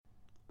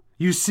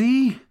You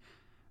see?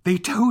 They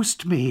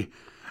toast me.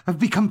 I've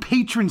become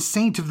patron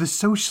saint of the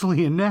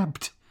socially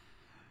inept.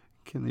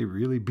 Can they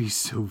really be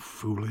so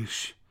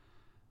foolish?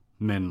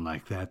 Men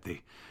like that,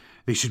 they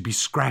should be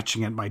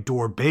scratching at my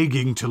door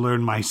begging to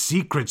learn my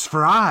secrets,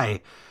 for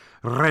I,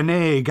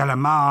 René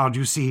Gallimard,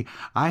 you see,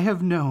 I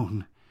have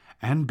known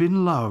and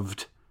been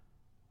loved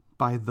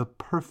by the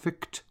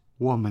perfect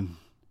woman.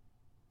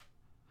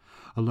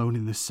 Alone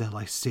in the cell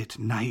I sit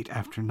night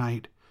after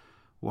night,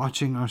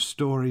 watching our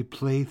story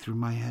play through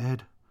my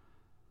head,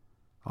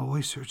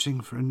 always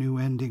searching for a new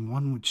ending,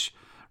 one which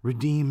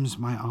redeems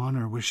my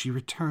honor, where she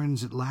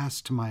returns at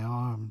last to my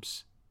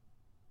arms.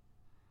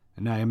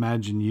 And I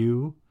imagine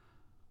you,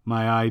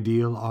 my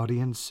ideal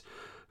audience,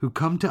 who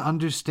come to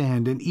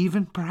understand and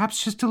even,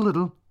 perhaps just a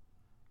little,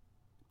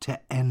 to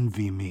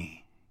envy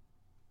me.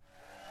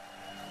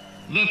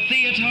 The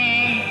theater,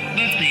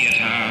 the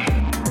theater.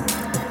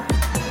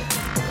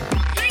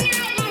 Bring it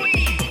out,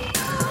 Louis!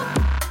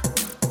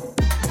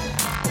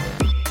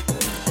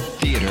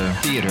 Theater,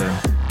 theater.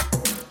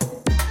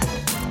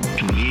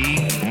 To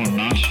be or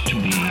not to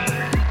be.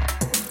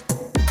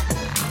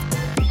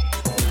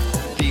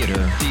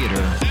 Theater,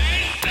 theater.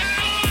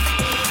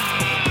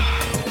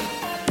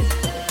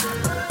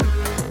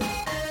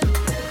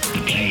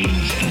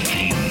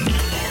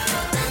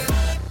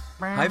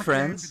 Hi,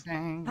 friends.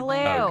 Hello.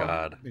 Oh,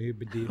 God. It's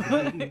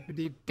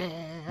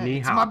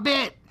my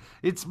bit.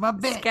 It's my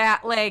bit.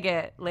 Scat leg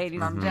it,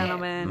 ladies and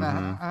gentlemen.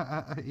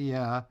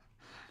 Yeah.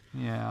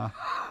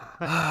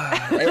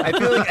 I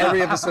feel like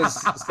every episode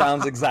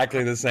sounds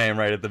exactly the same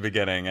right at the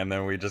beginning, and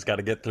then we just got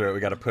to get through it. We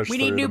got to push through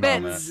We need new the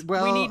bits. moment.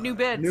 Well, we need new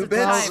bits. New It's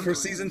bits time. for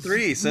season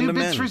 3. Send New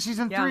them bits in. for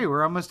season 3. Yeah.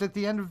 We're almost at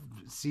the end of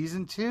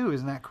season 2.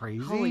 Isn't that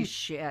crazy? Holy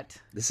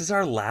shit. This is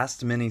our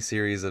last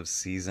mini-series of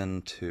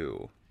season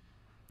 2.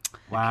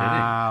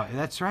 Wow,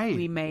 that's right.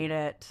 We made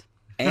it.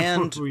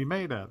 And we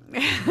made it.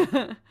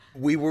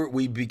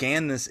 we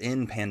began this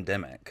in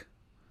pandemic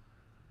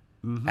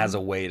as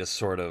a way to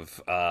sort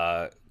of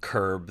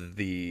curb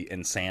the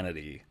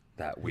insanity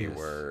that we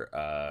were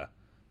But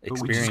we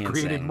experiencing. just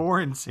created more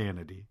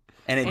insanity.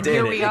 And it And did.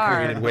 here we It are.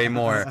 created way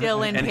more.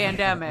 Still in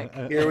pandemic.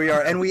 Here we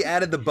are. And we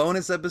added the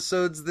bonus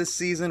episodes this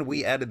season.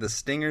 We added the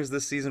stingers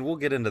this season. We'll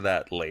get into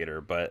that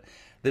later. But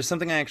there's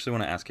something I actually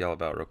want to ask y'all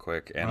about real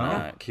quick.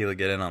 And Kila,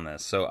 get in on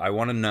this. So I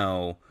want to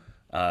know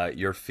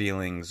your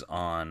feelings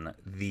on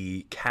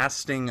the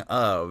casting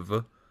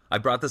of... I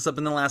brought this up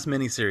in the last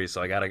miniseries,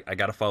 so I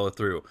gotta follow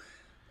through.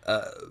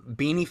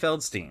 Beanie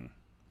Feldstein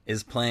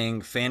is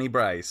playing Fanny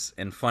Bryce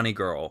in Funny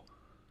Girl.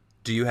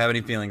 Do you have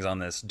any feelings on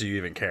this? Do you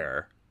even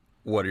care?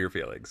 What are your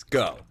feelings?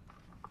 Go.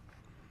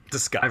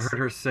 Discuss. I've heard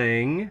her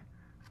sing,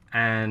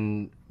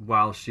 and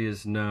while she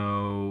is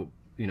no,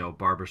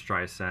 Barbara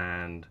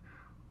Streisand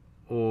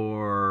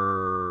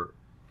or,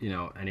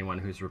 anyone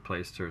who's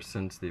replaced her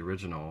since the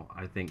original,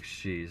 I think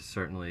she's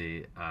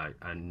certainly a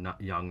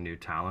young new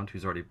talent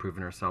who's already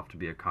proven herself to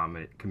be a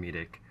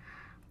comedic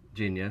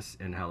genius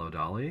in Hello,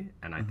 Dolly,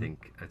 and I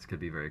think it's going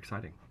to be very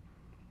exciting.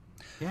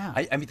 Yeah.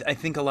 I mean, I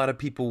think a lot of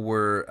people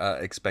were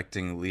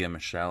expecting Lea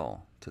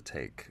Michele to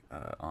take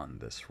on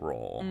this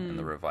role in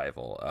the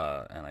revival,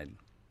 and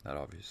that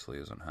obviously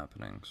isn't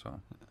happening. So,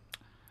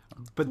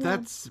 But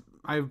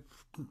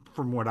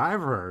from what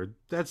I've heard,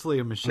 that's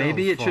Lea Michele.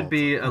 Maybe it should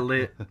be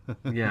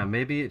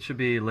maybe it should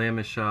be Lea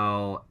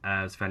Michele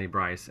as Fanny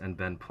Bryce and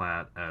Ben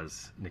Platt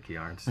as Nikki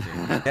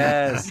Arnstein.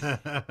 yes,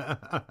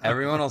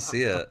 everyone will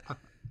see it.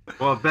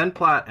 Well, Ben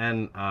Platt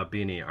and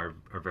Beanie are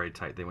very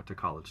tight. They went to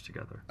college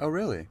together. Oh,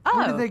 really?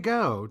 Where did they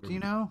go? Do you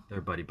know? They're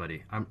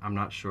buddy. I'm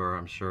not sure.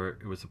 I'm sure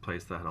it was a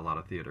place that had a lot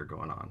of theater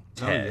going on.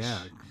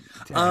 Tesh.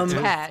 Oh,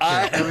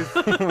 yeah.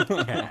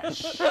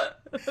 Cash.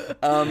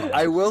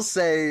 I will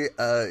say,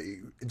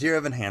 Dear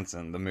Evan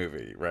Hansen, the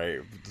movie,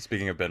 right?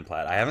 Speaking of Ben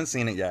Platt, I haven't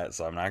seen it yet,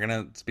 so I'm not going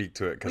to speak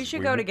to it. We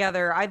should go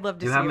together. I'd love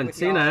to see it. You haven't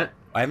seen it?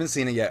 I haven't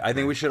seen it yet. I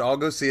think we should all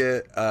go see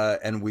it,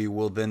 and we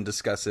will then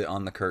discuss it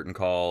on the Curtain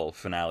Call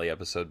finale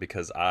episode,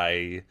 because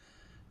I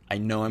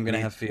know I'm going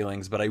to have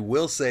feelings, but I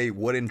will say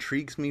what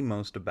intrigues me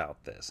most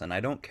about this, and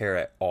I don't care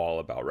at all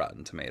about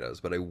Rotten Tomatoes,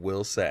 but I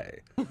will say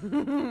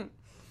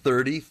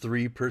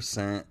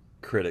 33%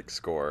 critic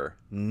score,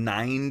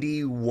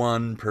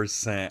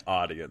 91%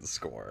 audience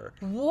score.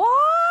 What?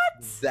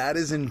 That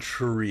is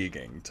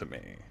intriguing to me.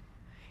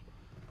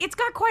 It's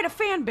got quite a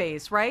fan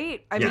base,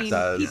 right? I mean,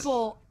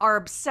 people are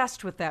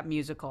obsessed with that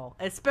musical,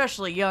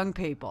 especially young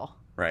people.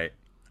 Right.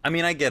 I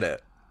mean, I get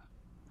it.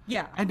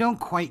 Yeah. I don't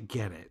quite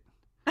get it.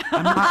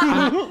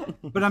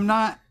 I'm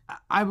not.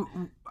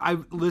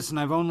 Listen.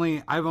 I've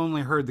only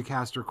heard the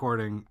cast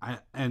recording.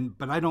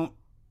 But I don't.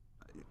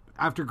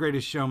 After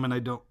Greatest Showman, I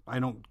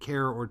don't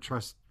care or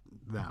trust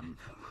them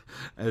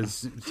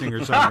as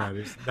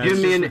singer-songwriters. You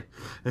mean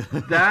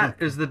that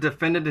is the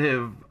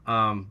definitive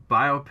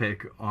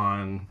biopic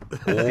on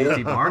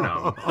P.T.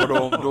 Barnum?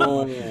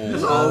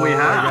 That's all we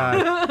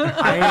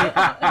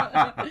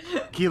have.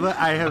 Kila,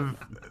 I have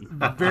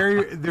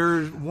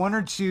there's one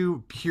or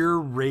two pure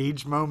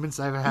rage moments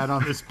I've had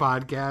on this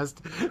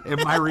podcast,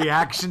 and my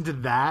reaction to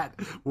that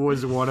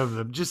was one of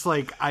them. Just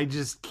like, I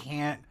just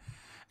can't.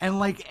 And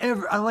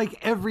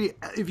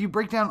if you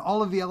break down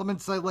all of the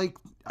elements, I like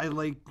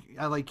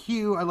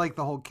Hugh. I like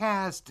the whole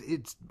cast.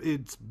 It's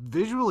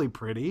visually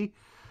pretty.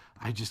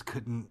 I just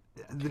couldn't.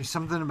 There's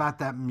something about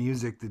that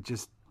music that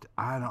just,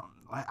 I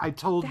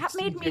told that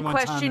made me one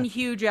question time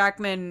Hugh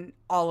Jackman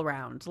all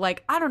around.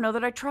 Like, I don't know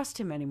that I trust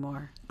him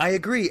anymore. I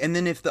agree. And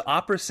then if the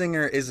opera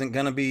singer isn't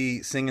going to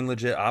be singing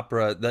legit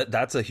opera,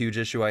 that's a huge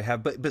issue I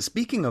have. But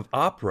speaking of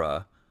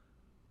opera,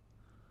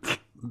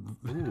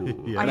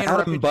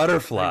 Madame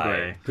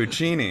Butterfly,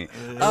 Puccini.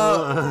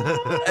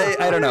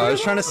 I don't know. I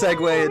was trying to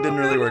segue. It didn't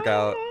really work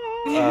out.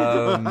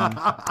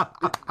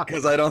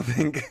 Because I don't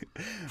think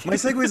my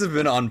segues have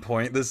been on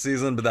point this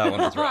season, but that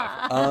one was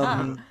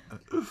rough.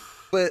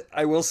 But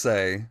I will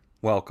say,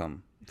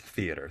 welcome to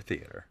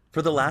Theater.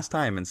 For the last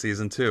time in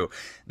season 2.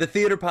 The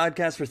theater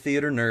podcast for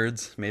theater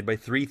nerds, made by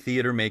 3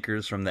 theater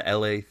makers from the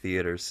LA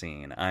theater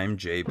scene. I'm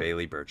Jay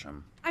Bailey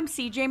Burcham. I'm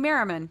CJ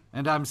Merriman.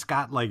 And I'm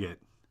Scott Leggett.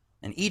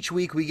 And each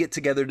week we get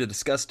together to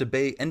discuss,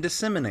 debate, and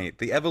disseminate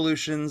the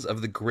evolutions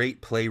of the great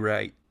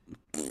playwright.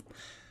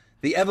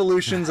 The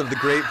evolutions of the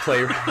great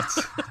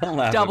playwrights. Don't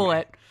laugh at me. Double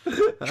it.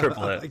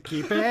 Triple it.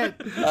 Keep it.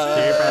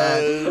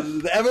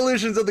 The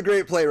evolutions of the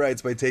great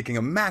playwrights by taking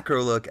a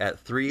macro look at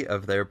 3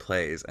 of their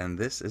plays. And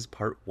this is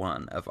part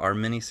 1 of our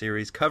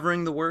mini-series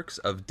covering the works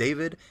of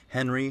David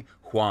Henry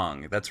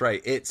Hwang. That's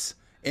right, it's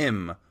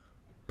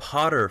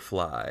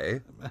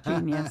Potterfly.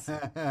 Genius.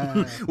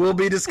 We'll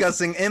be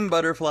discussing M.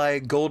 Butterfly,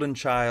 Golden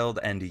Child,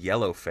 and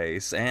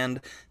Yellowface.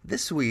 And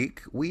this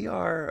week, we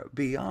are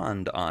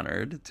beyond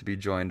honored to be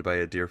joined by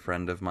a dear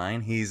friend of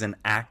mine. He's an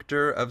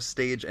actor of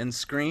stage and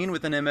screen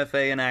with an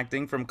MFA in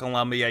acting from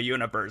Columbia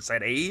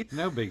University.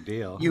 No big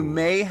deal. You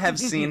may have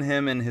seen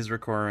him in his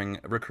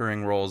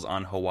recurring roles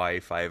on Hawaii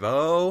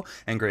Five-0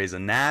 and Grey's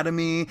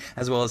Anatomy,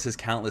 as well as his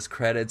countless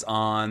credits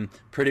on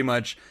pretty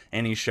much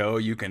any show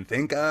you can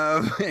think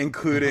of,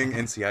 including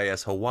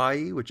NCIS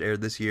Hawaii, which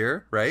aired this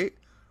year, right?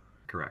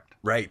 Correct.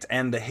 Right,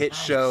 and the hit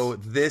show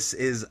This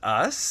Is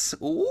Us.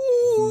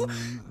 Ooh!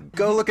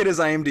 Go look at his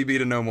IMDb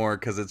to know more,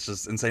 because it's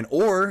just insane.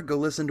 Or go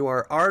listen to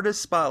our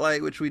artist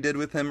spotlight, which we did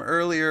with him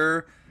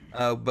earlier,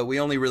 but we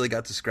only really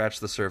got to scratch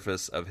the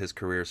surface of his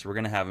career, so we're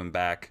going to have him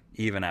back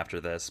even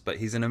after this. But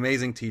he's an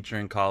amazing teacher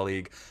and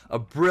colleague, a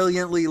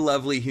brilliantly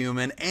lovely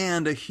human,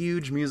 and a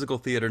huge musical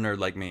theater nerd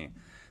like me.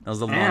 That was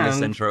the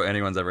longest intro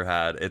anyone's ever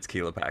had. It's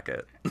Kila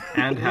Packett.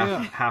 And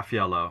half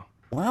yellow.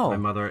 Wow. My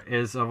mother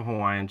is of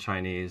Hawaiian,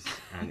 Chinese,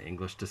 and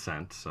English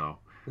descent, so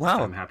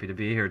wow. I'm happy to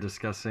be here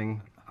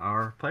discussing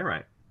our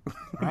playwright.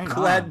 Right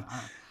glad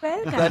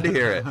to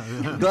hear it.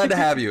 Glad to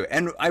have you.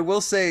 And I will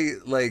say,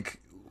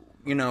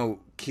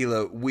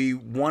 Kila, we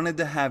wanted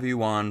to have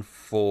you on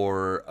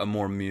for a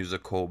more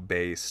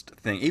musical-based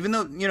thing. Even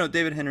though,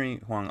 David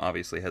Henry Hwang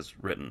obviously has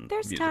written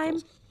musicals.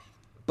 Time.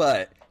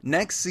 But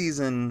next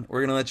season, we're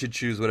going to let you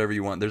choose whatever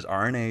you want. There's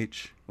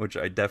R&H, which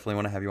I definitely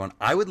want to have you on.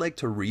 I would like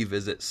to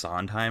revisit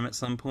Sondheim at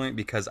some point,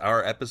 because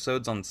our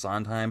episodes on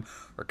Sondheim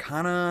are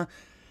kind of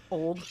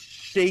Old.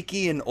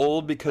 Shaky and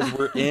old, because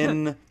we're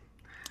in...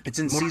 It's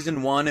in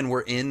season 1, and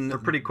we're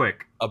pretty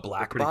quick. A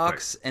black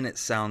box, and it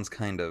sounds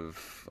kind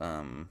of...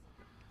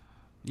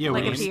 Yeah,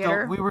 like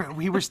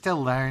we were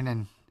still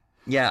learning.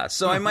 Yeah,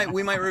 so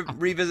we might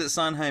revisit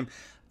Sondheim.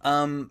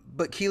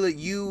 But Kila,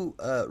 you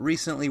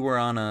recently were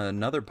on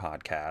another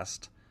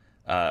podcast,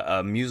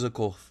 a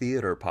musical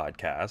theater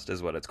podcast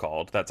is what it's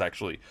called. That's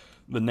actually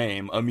the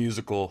name, a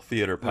musical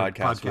theater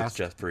podcast with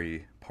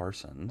Jeffrey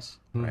Parsons,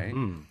 right?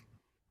 Mm-hmm.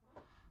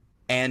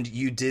 And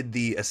you did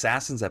the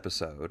Assassins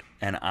episode,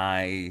 and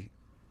I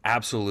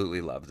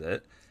absolutely loved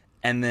it.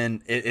 And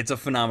then it's a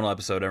phenomenal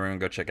episode. Everyone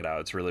go check it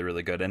out. It's really,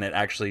 really good. And it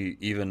actually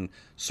even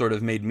sort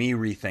of made me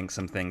rethink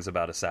some things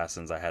about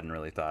Assassins I hadn't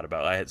really thought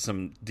about. I had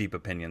some deep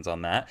opinions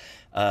on that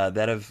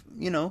that have,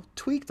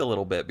 tweaked a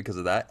little bit because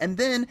of that. And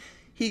then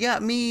he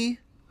got me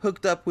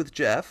hooked up with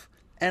Jeff,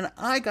 and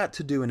I got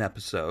to do an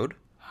episode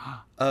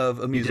of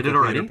a musical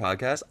theater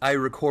podcast. I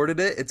recorded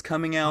it. It's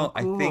coming out,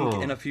 I think,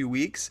 in a few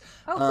weeks.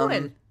 Oh,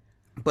 good.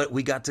 But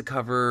we got to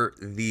cover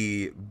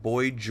the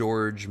Boy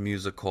George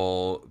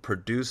musical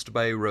produced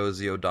by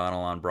Rosie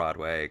O'Donnell on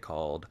Broadway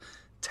called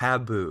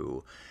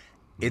Taboo.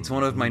 It's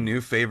one of my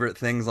new favorite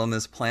things on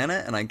this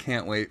planet, and I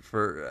can't wait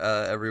for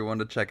everyone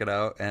to check it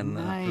out and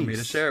for me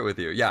to share it with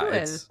you. Yeah,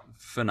 it's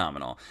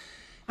phenomenal.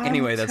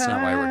 Anyway, that's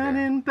not why we're here.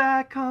 Turning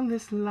back on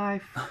this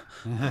life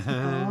as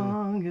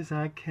long as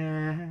I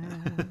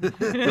can.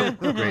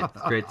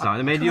 Great song.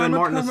 It made you and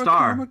Morton a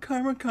star.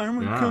 Karma,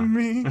 come.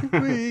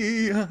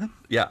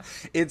 Yeah,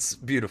 it's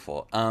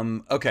beautiful.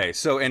 Okay,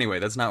 so anyway,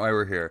 that's not why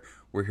we're here.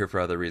 We're here for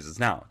other reasons.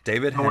 Now,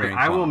 David Henry.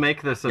 I will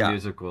make this a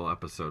musical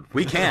episode.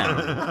 We can.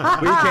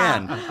 We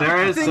can.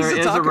 There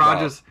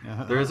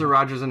is a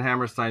Rodgers and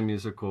Hammerstein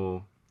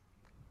musical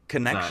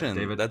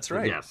connection. That's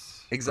right.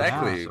 Yes.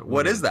 Exactly.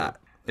 What is that?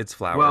 It's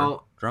Flower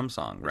Drum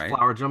Song, right?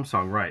 Flower Drum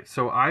Song, right.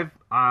 So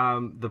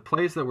the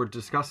plays that we're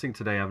discussing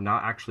today I've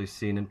not actually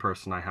seen in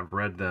person. I have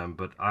read them,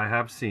 but I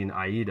have seen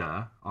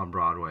Aida on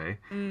Broadway,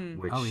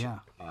 which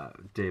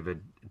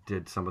David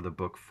did some of the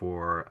book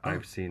for.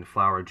 I've seen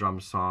Flower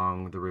Drum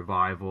Song, the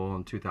revival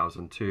in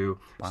 2002,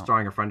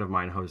 starring a friend of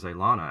mine, Jose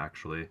Lana,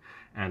 actually.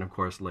 And, of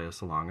course, Lea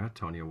Salonga,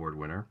 Tony Award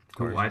winner,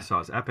 who I saw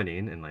as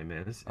Eponine in Les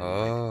Mis.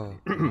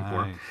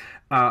 Nice.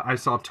 I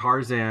saw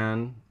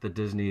Tarzan, the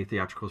Disney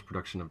theatricals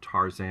production of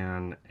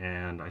Tarzan,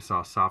 and I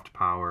saw Soft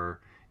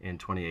Power in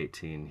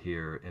 2018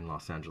 here in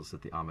Los Angeles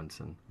at the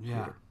Amundsen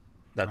Theater.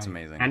 That's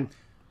amazing. And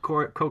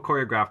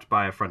co-choreographed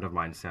by a friend of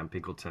mine, Sam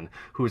Pinkleton,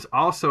 who is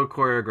also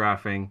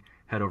choreographing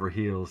Head Over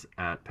Heels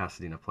at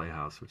Pasadena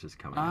Playhouse, which is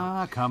coming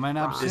up. Coming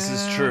up soon. This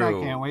is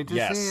true. I can't wait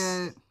to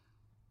see it.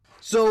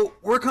 So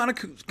we're kind of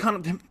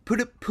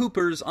put it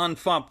poopers on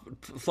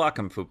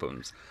flockum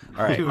foopums.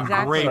 All right, You're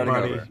doing great,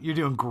 buddy. You're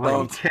doing great.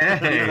 Okay,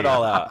 leave it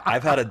all out. I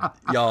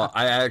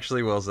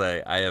actually will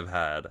say I have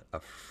had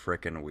a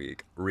frickin'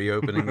 week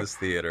reopening this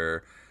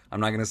theater. I'm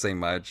not gonna say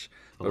much,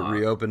 but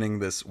reopening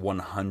this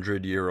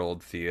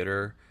 100-year-old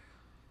theater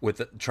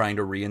with trying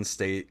to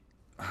reinstate.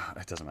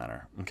 It doesn't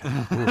matter. Okay.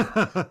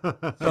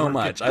 So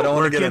much. I don't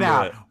want to get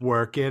into it.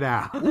 Work it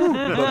out.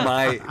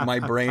 But my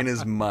brain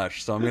is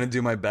mush, so I'm going to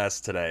do my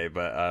best today.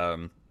 But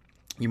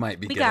you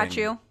might be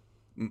getting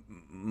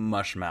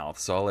mush mouth,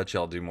 so I'll let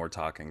y'all do more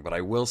talking. But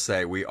I will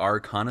say we are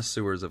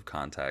connoisseurs of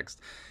context.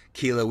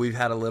 Kila, we've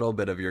had a little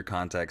bit of your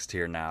context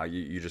here now.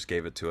 You just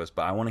gave it to us,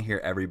 but I want to hear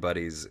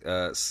everybody's.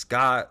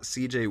 Scott,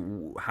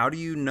 CJ, how do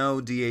you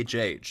know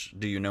DHH?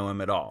 Do you know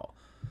him at all?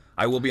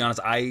 I will be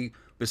honest,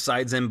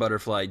 besides M.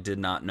 Butterfly, did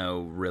not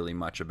know really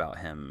much about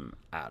him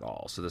at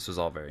all. So this was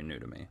all very new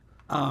to me.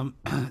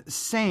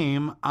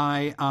 Same.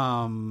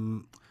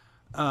 M.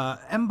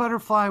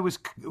 Butterfly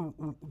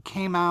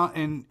came out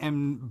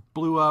and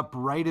blew up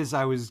right as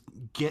I was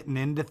getting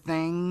into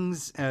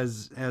things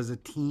as a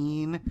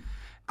teen.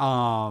 So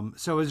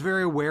I was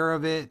very aware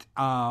of it.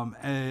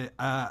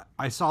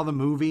 I saw the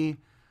movie,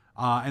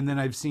 and then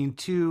I've seen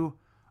 2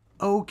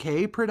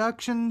 okay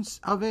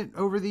productions of it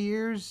over the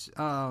years.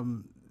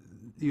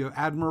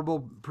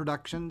 Admirable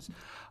productions.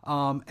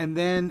 And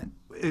then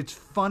it's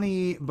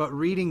funny, but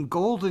reading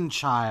Golden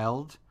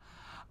Child,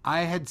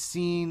 I had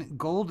seen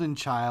Golden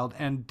Child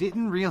and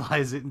didn't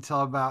realize it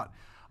until about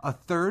a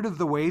third of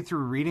the way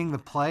through reading the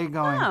play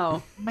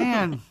going,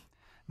 man,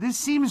 this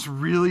seems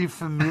really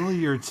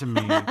familiar to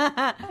me.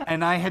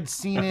 And I had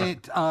seen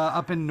it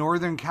up in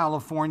Northern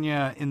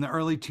California in the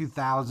early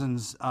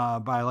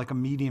 2000s by like a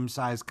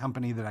medium-sized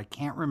company that I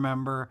can't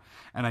remember.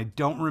 And I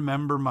don't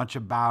remember much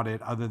about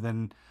it other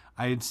than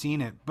I had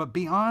seen it. But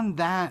beyond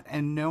that,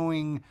 and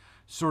knowing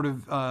sort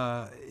of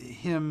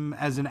him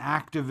as an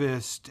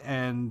activist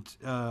and,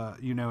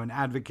 an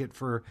advocate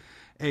for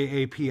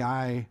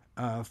AAPI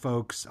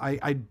folks,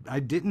 I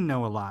didn't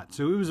know a lot.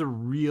 So it was a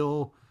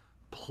real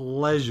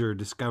pleasure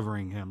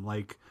discovering him.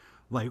 Like,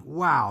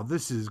 wow,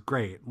 this is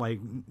great. Like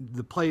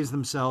the plays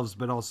themselves,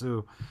 but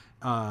also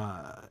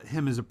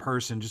him as a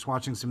person, just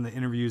watching some of the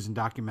interviews and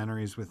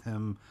documentaries with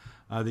him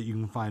that you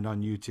can find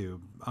on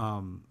YouTube,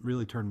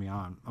 really turned me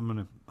on.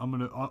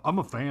 I'm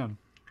a fan.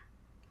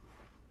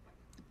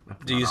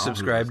 Do you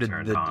subscribe to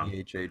the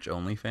DHH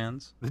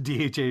OnlyFans? The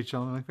DHH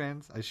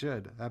OnlyFans? I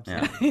should.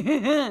 Absolutely.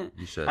 Yeah.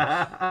 You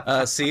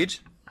should.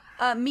 Siege?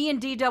 Me and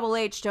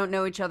DHH don't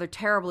know each other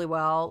terribly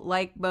well.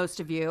 Like most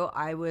of you,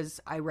 I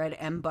read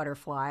M.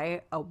 Butterfly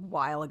a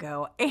while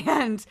ago,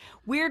 and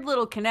weird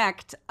little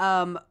connect.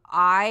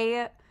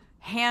 I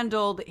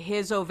handled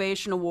his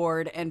Ovation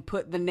Award and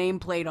put the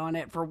nameplate on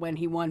it for when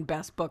he won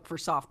Best Book for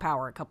Soft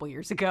Power a couple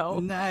years ago.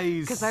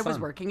 Nice. Because I was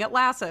working at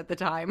LASA at the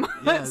time.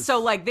 Yes.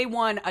 So they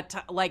won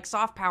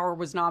Soft Power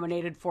was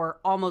nominated for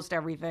almost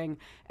everything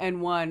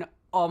and won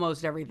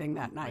almost everything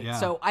that night. Yeah.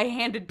 So I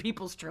handed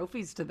people's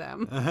trophies to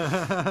them.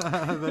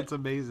 That's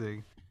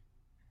amazing.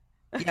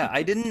 Yeah,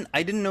 I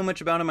didn't know much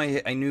about him.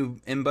 I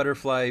knew M.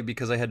 Butterfly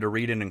because I had to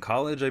read it in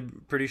college,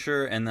 I'm pretty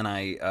sure, and then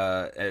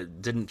I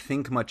didn't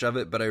think much of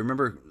it, but I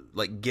remember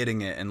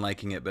getting it and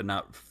liking it, but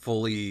not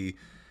fully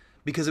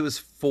because it was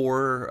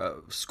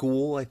for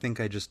school. I think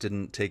I just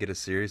didn't take it as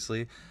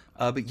seriously.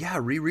 But yeah,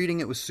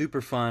 rereading it was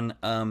super fun.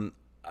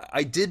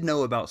 I did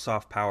know about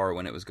Soft Power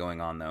when it was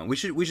going on, though. We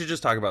should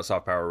just talk about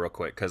Soft Power real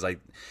quick because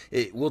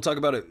we'll talk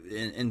about it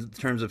in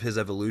terms of his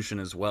evolution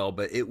as well.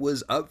 But it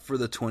was up for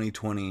the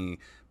 2020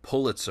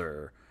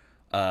 Pulitzer,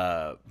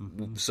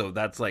 so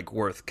that's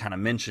worth kind of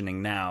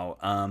mentioning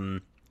now.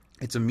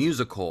 It's a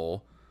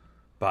musical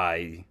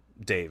by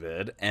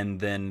David, and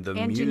then the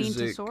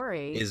music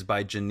is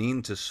by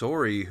Janine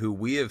Tesori, who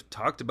we have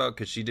talked about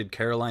because she did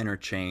Caroline or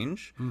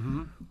Change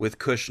with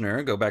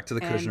Kushner. Go back to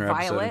the Kushner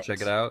episode and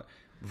check it out.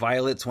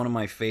 Violet's one of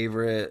my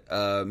favorite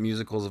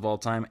musicals of all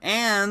time.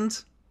 And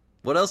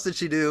what else did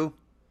she do?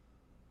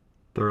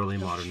 Thoroughly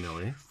Modern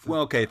Millie.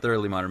 Well, okay,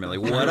 Thoroughly Modern Millie.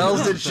 What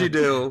else did she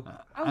do?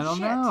 I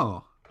don't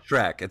know.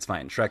 Shrek. It's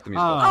fine. Shrek the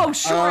musical. Oh,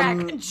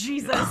 Shrek.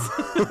 Jesus.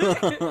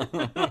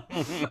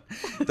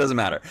 Doesn't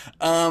matter.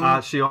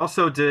 She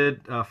also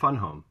did Fun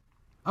Home.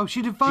 Oh,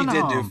 she did Fun She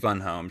Home. did do Fun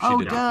Home. She Oh,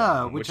 did do Fun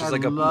duh, Home, which is I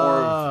like a more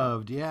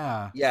loved.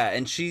 Yeah. yeah,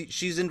 and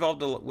she's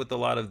involved with a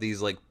lot of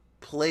these like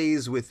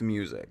plays with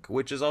music,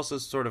 which is also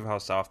sort of how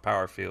Soft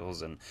Power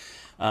feels and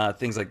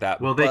things like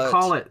that. Well, they But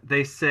call it.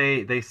 They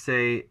say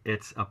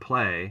it's a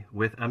play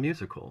with a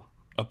musical.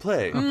 a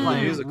play,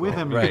 Play musical, with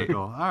a right.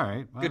 musical. All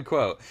right. Well, Good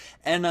quote.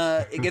 And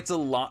it gets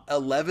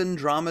 11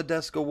 Drama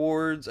Desk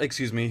Awards.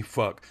 Excuse me,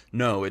 fuck.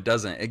 No, it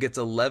doesn't. It gets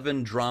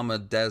 11 Drama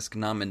Desk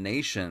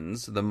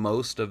nominations, the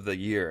most of the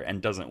year,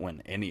 and doesn't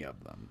win any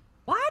of them.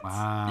 What?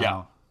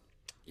 Wow.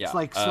 Yeah. It's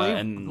like slave,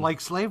 and- like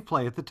slave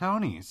play at the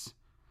Tonys.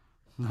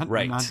 Not,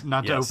 Right.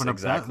 Not to Yes, open up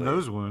exactly.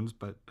 those wounds,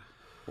 but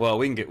Well,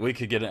 we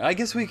could get it. I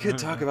guess we could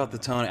talk about the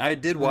Tony. I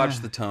did watch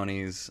the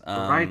Tonys.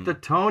 Right, the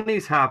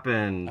Tonys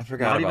happened. I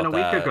forgot not even about a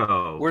week that.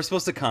 ago. We're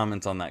supposed to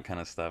comment on that kind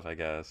of stuff, I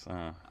guess.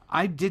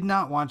 I did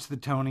not watch the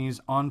Tonys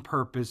on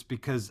purpose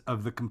because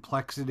of the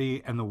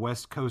complexity and the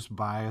West Coast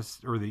bias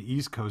or the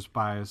East Coast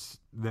bias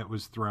that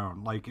was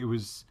thrown. Like it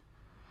was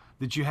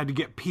that you had to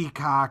get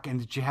Peacock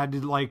and that you had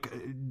to like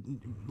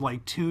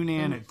tune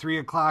in at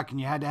 3:00 and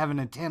you had to have an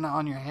antenna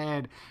on your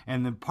head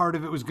and then part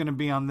of it was going to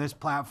be on this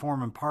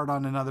platform and part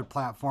on another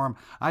platform.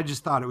 I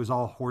just thought it was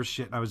all horse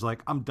shit. And I was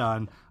like, I'm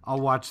done.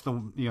 I'll watch the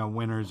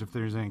winners. If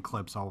there's any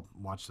clips, I'll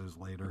watch those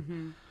later.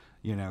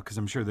 Because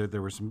I'm sure that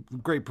there was some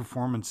great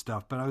performance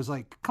stuff. But I was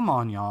like, come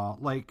on, y'all.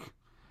 Like,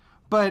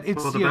 but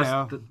it's, Well,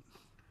 the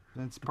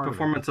that's part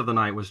performance of the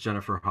night was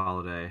Jennifer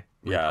Holiday.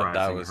 Yeah,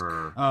 that reprising was-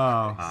 her.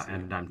 Oh,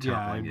 And I'm yeah,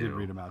 I telling you. did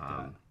read about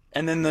that.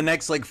 And then the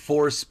next like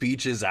 4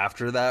 speeches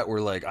after that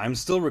were like, I'm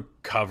still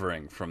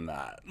recovering from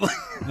that.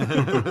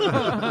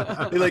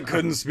 They like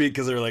couldn't speak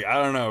because they were like,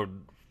 I don't know,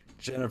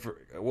 Jennifer,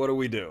 what do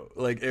we do?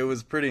 Like it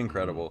was pretty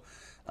incredible.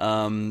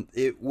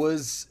 It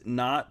was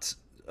not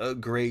a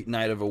great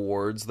night of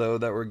awards though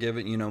that were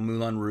given.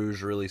 Moulin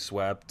Rouge really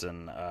swept,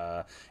 and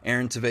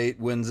Aaron Tveit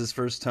wins his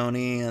first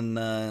Tony, and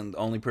the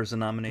only person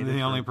nominated. The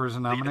for only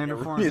person nominated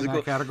for it in musical.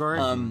 that category.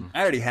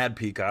 I already had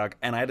Peacock,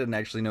 and I didn't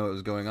actually know what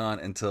was going on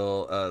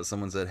until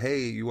someone said, "Hey,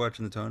 you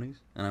watching the Tonys?"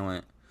 And I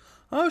went,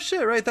 "Oh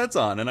shit, right, that's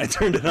on." And I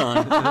turned it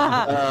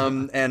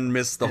on, and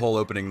missed the whole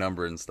opening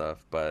number and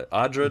stuff. But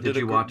Audra did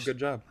a good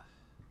job.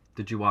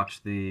 Did you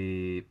watch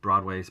the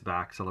Broadway's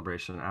Back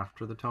celebration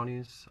after the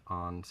Tonys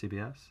on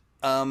CBS?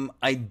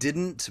 I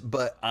didn't,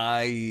 but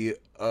I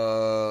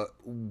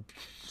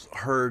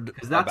heard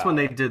Because that's about when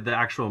they it. did the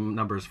actual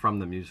numbers from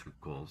the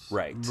musicals.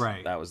 Right.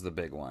 Right. That was the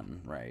big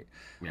one. Right.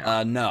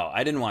 Yeah. No,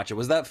 I didn't watch it.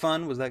 Was that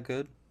fun? Was that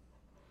good?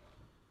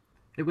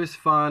 It was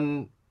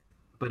fun,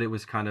 but it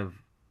was kind of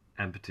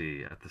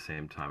empty at the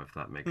same time, if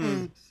that makes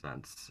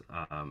sense.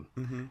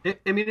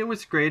 It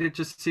was great. It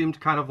just seemed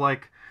kind of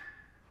like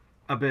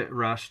a bit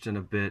rushed and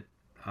a bit,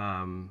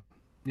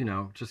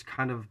 just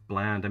kind of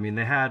bland. I mean,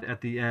 they had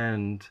at the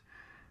end,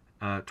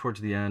 towards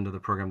the end of the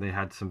program, they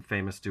had some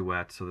famous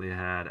duets. So they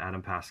had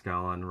Adam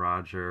Pascal and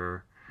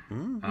Roger.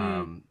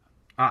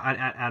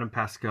 Adam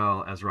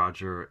Pascal as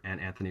Roger and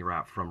Anthony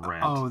Rapp from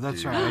Rent. Oh,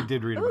 that's do- right. I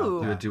did read about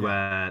Ooh. do a that.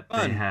 duet.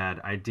 Fun. They had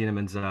Idina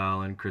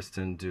Menzel and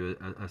Kristen do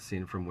a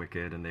scene from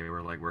Wicked, and they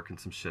were like working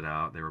some shit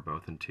out. They were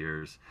both in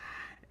tears.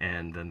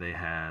 And then they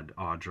had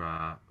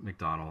Audra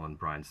McDonald and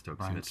Brian Stokes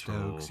Brian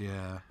Mitchell. Stokes,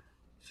 yeah.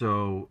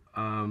 So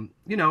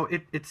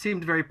it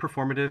seemed very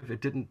performative. It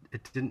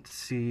didn't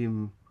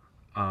seem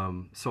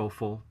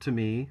soulful to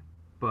me,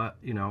 but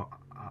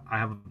I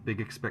have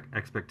big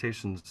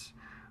expectations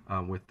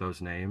with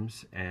those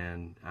names,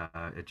 and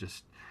it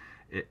just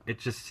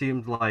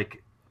seemed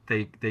like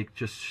they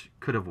just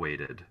could have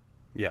waited.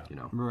 Yeah.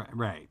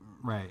 Right.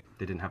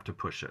 They didn't have to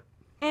push it.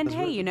 And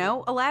hey,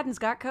 Aladdin's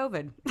got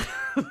COVID.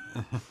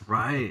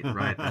 Right.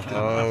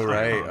 Oh,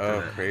 right.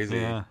 Oh, crazy.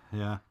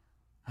 Yeah.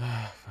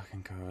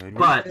 Fucking good.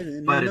 But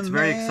it's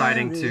very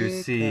exciting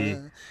to see.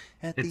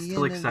 It's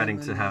still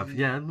exciting to have.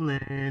 Yeah,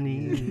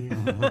 Lenny.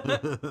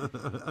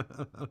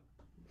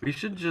 We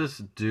should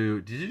just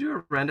do. Did you do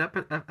a Rent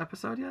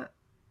episode yet?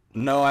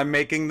 No, I'm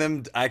making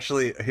them.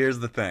 Actually, here's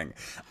the thing.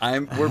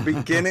 We're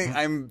beginning.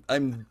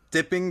 I'm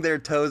dipping their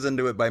toes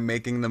into it by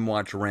making them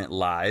watch Rent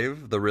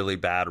Live, the really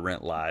bad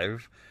Rent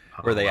Live,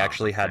 where they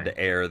actually had to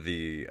air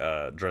the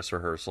dress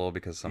rehearsal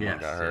because someone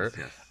got hurt.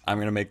 Yes. I'm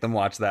gonna make them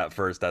watch that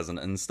first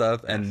and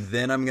stuff, and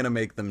then I'm gonna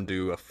make them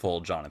do a full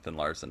Jonathan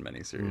Larson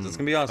miniseries. It's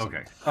gonna be awesome.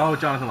 Okay. Oh,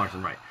 Jonathan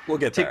Larson, right. We'll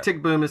get there. Tick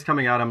Tick Boom is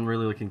coming out. I'm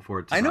really looking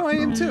forward to I know that I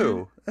am film.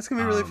 too. That's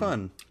gonna be really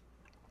fun.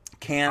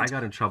 I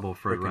got in trouble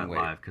for freaking Rent wait.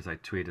 Live because I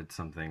tweeted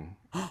something.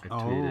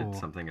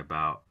 Something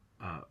about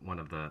one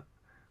of the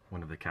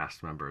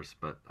cast members,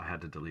 but I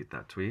had to delete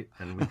that tweet,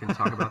 and we can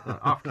talk about that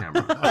off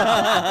camera.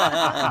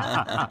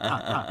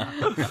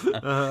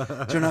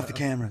 Turn off the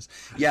cameras.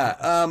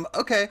 Yeah.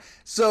 Okay.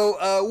 So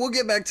we'll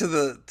get back to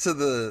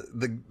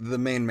the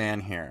main man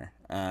here,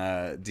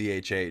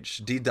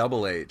 DHH,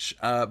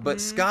 DHH.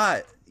 But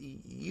Scott,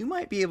 you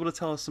might be able to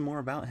tell us some more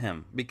about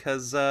him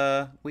because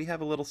we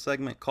have a little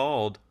segment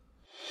called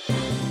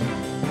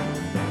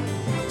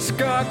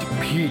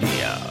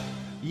Scottpedia.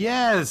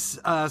 Yes,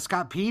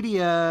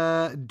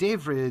 Scottpedia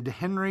David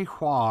Henry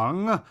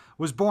Hwang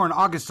was born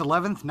August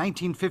 11th,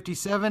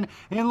 1957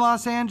 in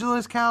Los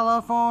Angeles,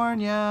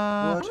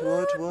 California.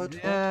 What?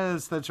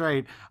 Yes, that's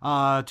right.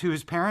 To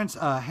his parents,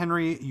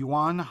 Henry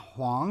Yuan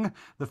Hwang,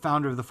 the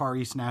founder of the Far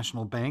East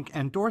National Bank,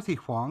 and Dorothy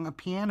Hwang, a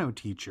piano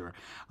teacher.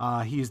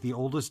 He is the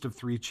oldest of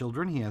 3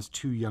 children. He has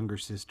 2 younger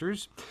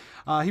sisters.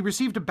 He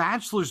received a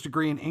bachelor's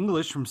degree in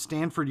English from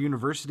Stanford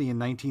University in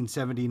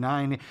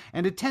 1979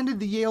 and attended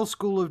the Yale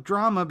School of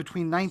Drama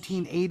between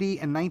 1980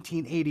 and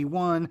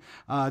 1981,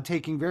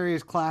 taking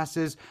various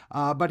classes,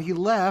 but he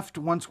left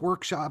once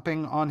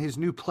workshopping on his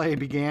new play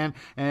began,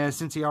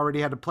 since he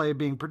already had a play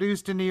being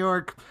produced in New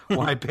York.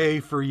 Why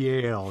pay for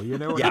Yale? You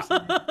know what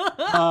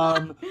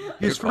I'm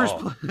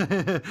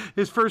saying?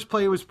 His first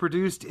play was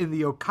produced in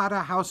the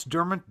Okada House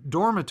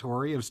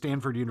dormitory of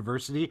Stanford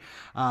University,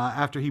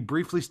 after he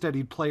briefly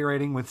studied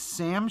playwriting with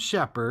Sam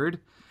Shepard.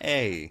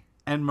 Hey.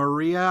 And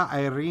Maria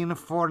Irene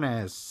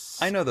Fornes.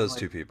 I know those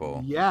 2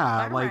 people.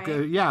 Yeah, All right.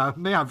 yeah,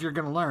 if you're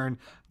going to learn,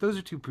 those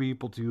are 2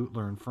 people to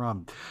learn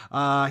from.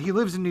 He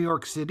lives in New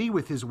York City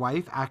with his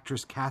wife,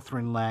 actress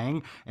Catherine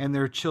Lang, and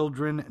their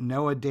children,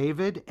 Noah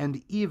David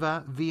and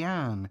Eva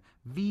Vianne.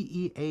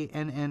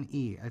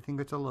 Veanne. I think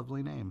that's a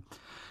lovely name.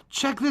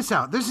 Check this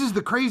out. This is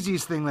the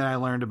craziest thing that I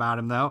learned about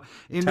him, though.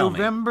 In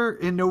November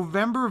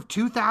of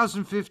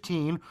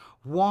 2015,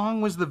 Hwang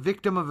was the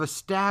victim of a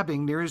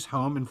stabbing near his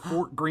home in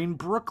Fort Greene,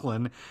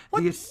 Brooklyn.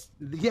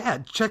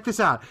 Check this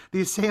out. The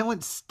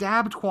assailant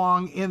stabbed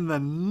Hwang in the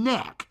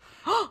neck,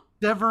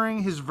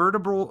 severing his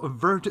vertebral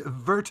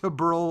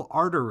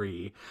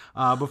artery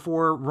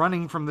before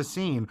running from the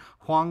scene.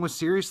 Hwang was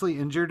seriously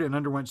injured and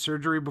underwent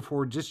surgery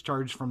before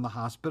discharge from the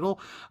hospital.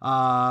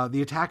 The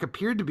attack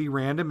appeared to be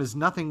random as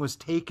nothing was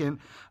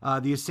taken.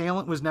 The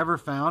assailant was never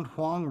found.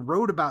 Hwang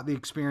wrote about the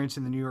experience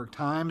in the New York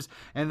Times,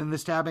 and then the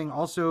stabbing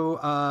also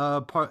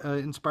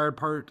inspired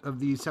part of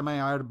the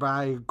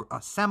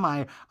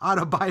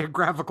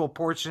semi-autobiographical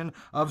portion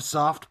of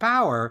Soft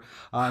Power,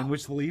 in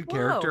which the lead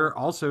character,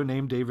 also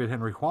named David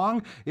Henry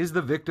Hwang, is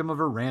the victim of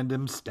a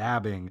random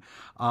stabbing.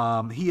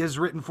 He has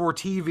written for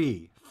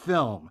TV,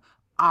 film,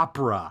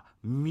 opera,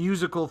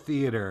 musical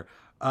theater,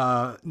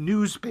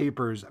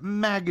 newspapers,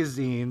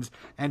 magazines,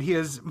 and he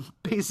has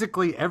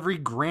basically every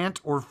grant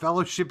or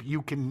fellowship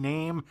you can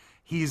name.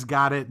 He's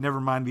got it.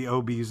 Never mind the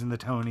Obies and the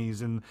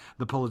Tonys and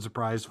the Pulitzer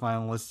Prize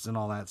finalists and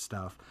all that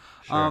stuff.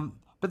 Sure.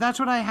 But that's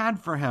what I had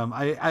for him.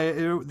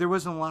 There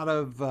wasn't a lot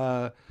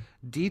of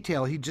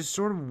detail. He just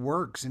sort of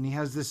works, and he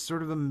has this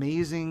sort of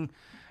amazing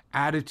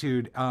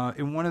attitude.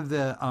 In one of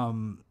the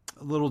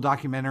little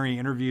documentary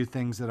interview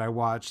things that I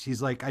watched,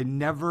 he's like, I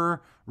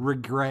never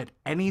regret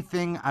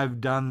anything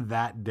I've done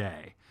that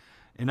day.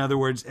 In other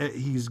words,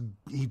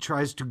 he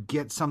tries to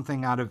get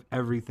something out of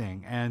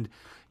everything, and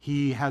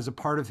he has a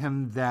part of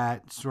him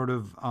that sort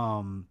of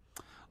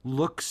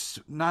looks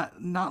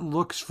not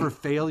looks for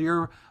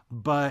failure,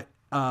 but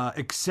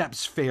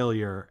accepts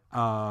failure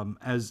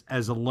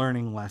as a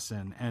learning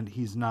lesson, and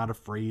he's not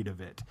afraid of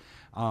it.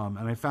 And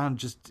I found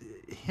just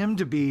him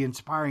to be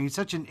inspiring. He's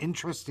such an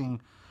interesting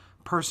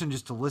person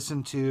just to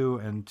listen to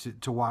and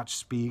to watch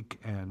speak.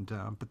 And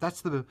but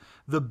that's the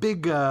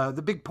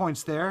big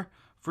points there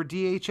for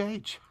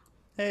DHH.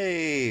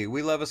 Hey,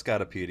 we love a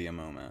Scotopedia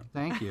moment.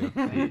 Thank you.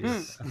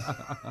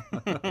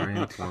 Very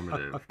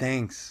informative.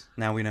 Thanks.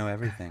 Now we know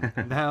everything.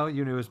 Now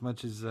you know as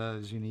much as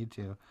you need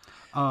to.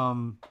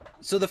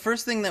 So the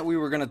first thing that we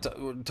were going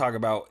to talk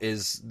about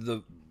is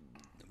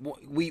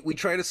we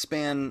try to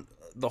span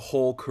the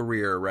whole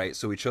career, right?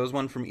 So we chose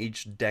one from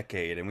each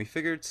decade, and we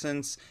figured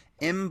since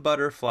M.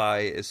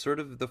 Butterfly is sort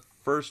of the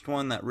first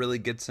one that really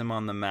gets him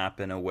on the map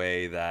in a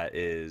way that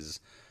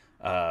is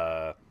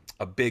a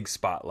big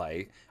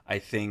spotlight, I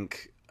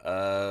think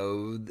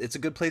it's a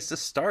good place to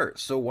start.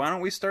 So why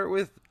don't we start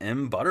with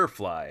M.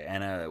 Butterfly?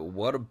 And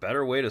what a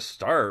better way to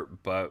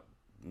start, but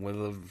with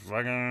a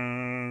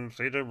fucking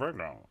CJ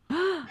breakdown.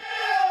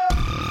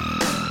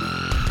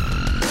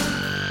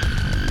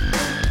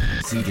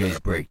 CJ's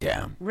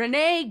breakdown.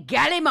 René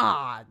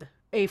Gallimard,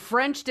 a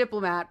French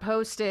diplomat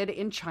posted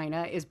in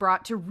China, is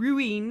brought to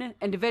ruin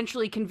and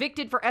eventually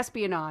convicted for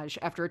espionage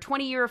after a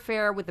 20-year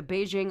affair with the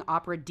Beijing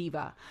opera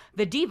diva.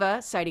 The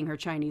diva, citing her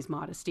Chinese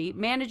modesty,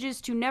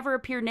 manages to never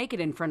appear naked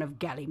in front of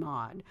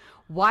Gallimard.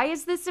 Why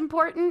is this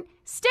important?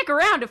 Stick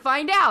around to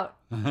find out.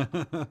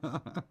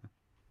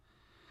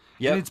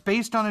 Yep. And it's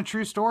based on a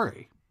true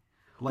story.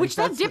 Which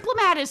that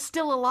diplomat is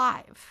still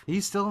alive.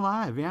 He's still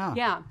alive, yeah.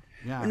 Yeah.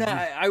 Yeah. No,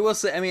 I will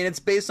say, I mean,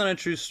 it's based on a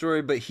true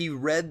story, but he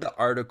read the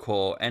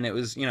article, and it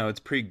was, it's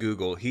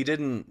pre-Google. He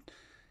couldn't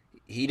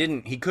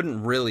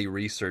really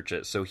research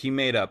it, so he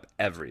made up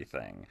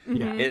everything.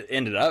 Yeah. It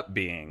ended up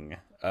being,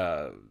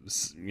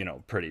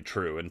 pretty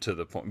true and to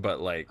the point,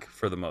 but like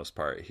for the most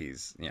part,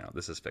 he's,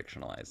 this is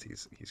fictionalized.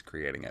 He's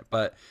creating it.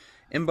 But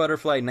in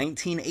Butterfly,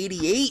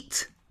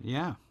 1988.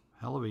 Yeah.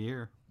 Hell of a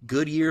year.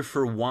 Good year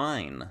for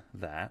wine,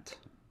 that.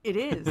 It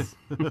is.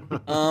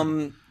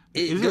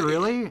 Is it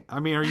really? I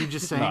mean, are you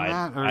just saying No,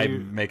 that? Or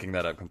I'm making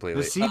that up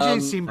completely. the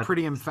CJ seemed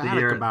pretty emphatic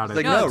year- about it.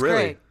 Like, No, no, it's really.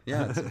 great.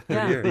 Yeah, it's a good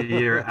Yeah. year.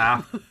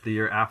 The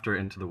year after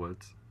Into the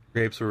Woods.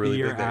 Grapes were the really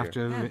year big that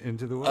year. after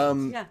Into the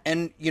Woods. Yeah.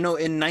 And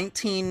in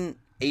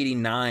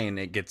 1989,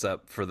 it goes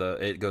up for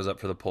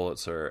the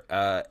Pulitzer.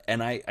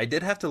 And I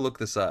did have to look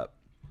this up,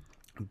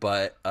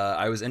 but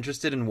I was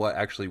interested in what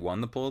actually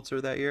won the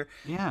Pulitzer that year.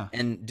 Yeah.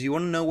 And do you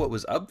want to know what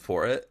was up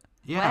for it?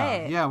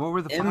 Yeah. What? Yeah. What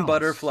were the In finalists?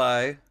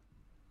 Butterfly,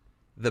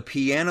 The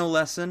Piano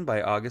Lesson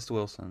by August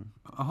Wilson,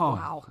 Oh.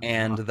 Wow.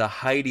 and The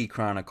Heidi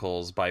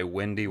Chronicles by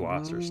Wendy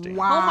Wasserstein.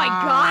 Wow. Oh my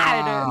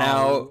God.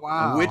 Now,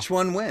 Wow. which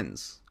one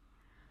wins?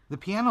 The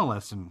piano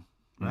lesson.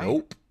 Right?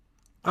 Nope.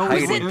 Oh,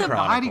 Heidi was it the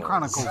Chronicles. Heidi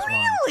Chronicles one?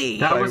 Really?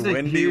 That By was a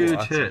Wendy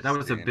huge hit. That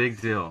was a Wasserstein.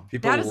 big deal.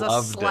 People That is a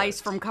loved slice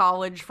it. from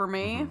college for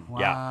me.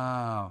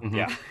 Wow.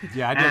 Yeah.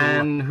 Yeah, I did.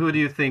 And who do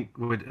you think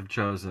would have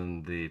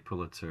chosen the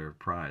Pulitzer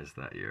Prize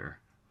that year?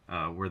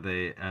 Were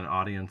they an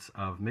audience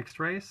of mixed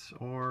race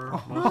or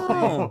mostly?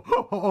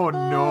 Oh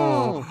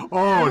no!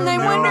 Oh And I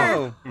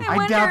no!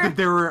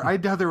 wonder. I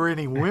doubt there were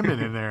any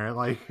women in there.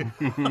 Like,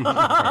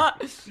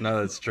 No,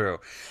 that's true.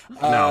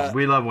 No,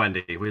 we love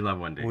Wendy. We love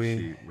Wendy. we-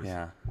 She was,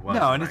 yeah. was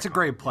no, an and it's a icon.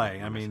 great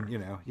play. I mean,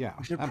 yeah.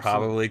 We should absolutely.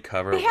 probably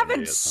cover. They Wendy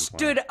haven't at some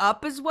stood point.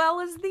 up as well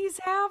as these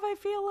have, I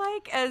feel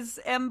like, as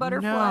M.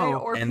 Butterfly No,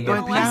 or And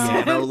Piano the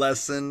Lesson. piano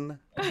lesson.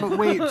 But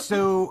wait,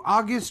 so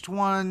August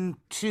won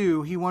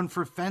 2. He won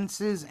for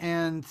Fences,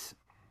 and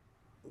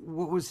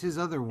what was his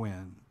other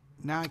win?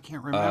 Now I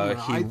can't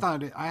remember. I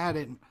thought I had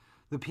it,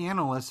 the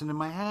piano lesson in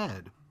my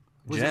head.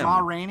 Was it Jim. Ma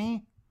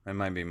Rainey? It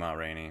might be Ma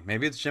Rainey.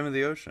 Maybe it's Jim of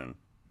the Ocean.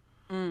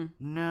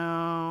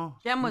 No.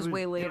 Jem was It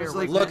way later, was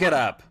like Look it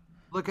up.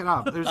 Look it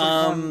up. There's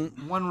like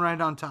one right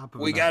on top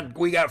of We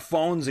another. got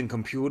phones and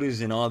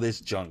computers and all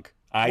this junk.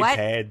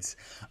 iPads.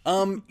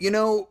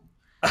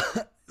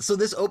 So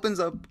this opens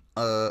up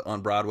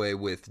on Broadway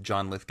with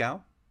John Lithgow.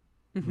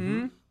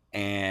 Mm-hmm.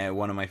 And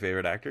one of my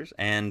favorite actors,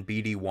 and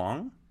B.D.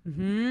 Hwang.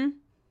 Mm-hmm.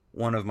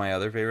 One of my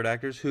other favorite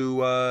actors,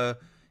 who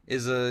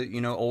is a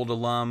old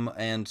alum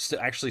and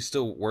actually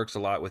still works a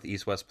lot with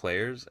East West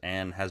Players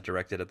and has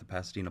directed at the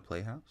Pasadena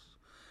Playhouse.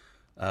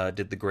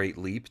 Directed The Great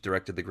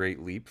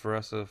Leap for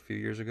us a few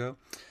years ago.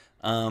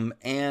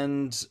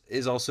 And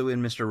is also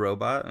in Mr.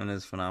 Robot and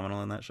is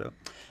phenomenal in that show.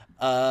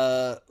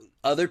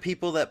 Other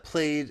people that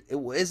played,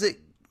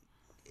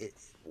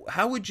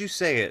 how would you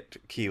say it,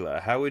 Kila?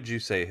 How would you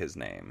say his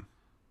name?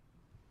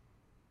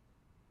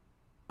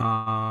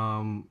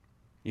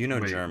 You know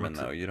Wait, German, what's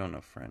though. it? You don't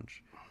know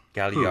French. Who?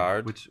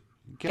 Galliard. Which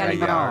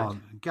Gallimard.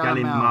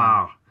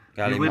 Gallimard.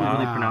 You wouldn't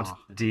really Gallimard. pronounce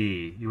the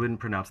D. You wouldn't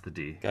pronounce the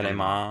D.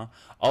 Gallimard.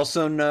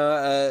 Also,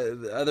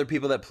 other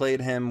people that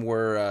played him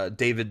were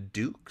David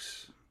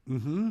Dukes.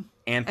 Mm-hmm. As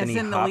Anthony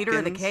in the Hopkins. leader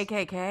of the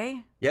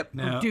KKK? Yep.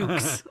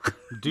 Dukes.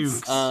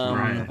 Dukes.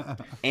 Right.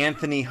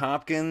 Anthony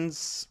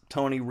Hopkins,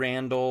 Tony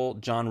Randall,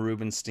 John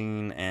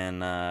Rubinstein,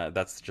 and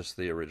that's just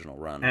the original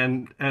run.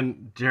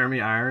 And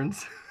Jeremy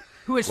Irons.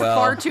 Who is Well-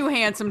 far too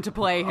handsome to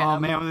play him. Oh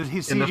man,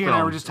 CJ and I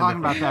film. were just talking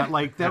about that.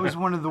 Like that was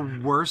one of the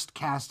worst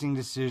casting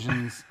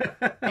decisions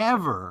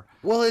ever.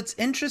 Well, it's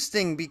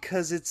interesting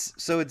because it's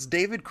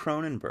David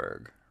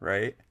Cronenberg,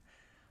 right?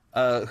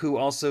 Who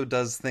also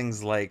does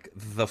things like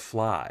The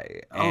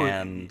Fly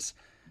and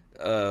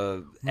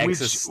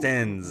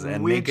Existenz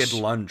and which- Naked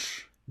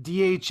Lunch.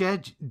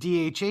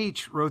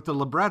 DHH wrote the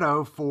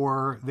libretto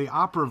for the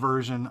opera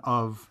version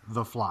of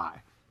The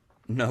Fly.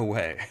 No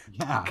way.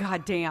 Yeah.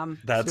 God damn.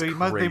 That's So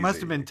crazy. they must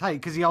have been tight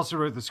because he also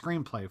wrote the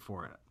screenplay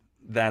for it.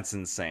 That's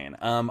insane.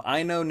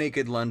 I know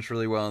Naked Lunch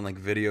really well and like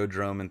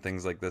Videodrome and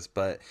things like this,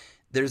 but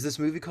there's this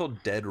movie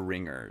called Dead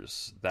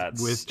Ringers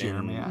that's With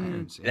Jeremy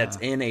Irons. That's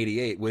in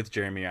 '88 with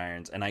Jeremy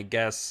Irons, and I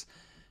guess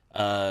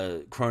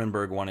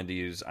Cronenberg wanted to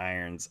use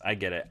Irons. I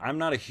get it. I'm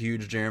not a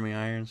huge Jeremy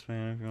Irons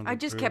fan. If you want I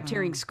the just truth. kept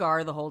hearing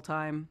Scar the whole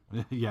time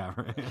Yeah,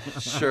 right.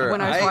 Sure.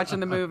 when I was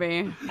watching the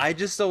movie. I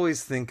just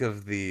always think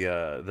of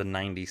the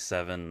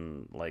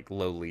 '97 like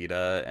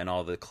Lolita and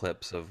all the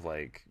clips of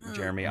like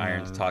Jeremy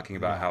Irons talking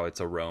about how it's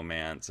a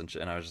romance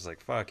and I was just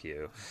like, fuck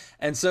you.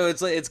 And so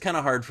it's kind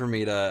of hard for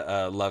me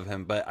to love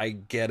him, but I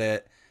get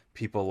it.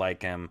 People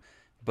like him.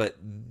 But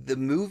the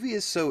movie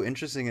is so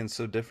interesting and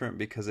so different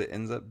because it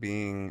ends up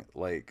being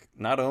like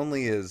not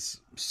only is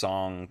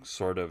Song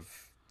sort of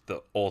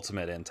the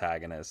ultimate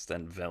antagonist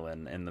and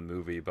villain in the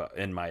movie, but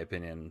in my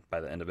opinion, by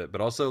the end of it,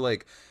 but also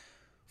like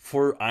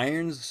for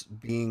Irons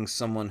being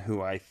someone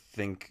who I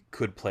think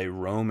could play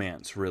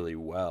romance really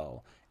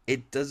well,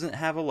 it doesn't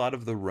have a lot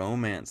of the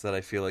romance that I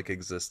feel like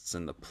exists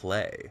in the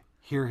play.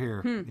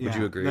 Here. Would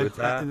you agree with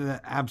that? I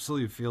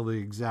absolutely feel the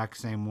exact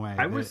same way.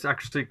 I was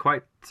actually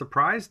quite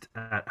surprised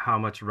at how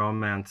much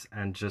romance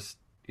and just,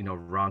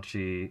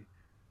 raunchy,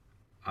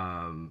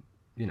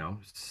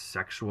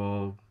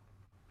 sexual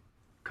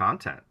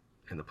content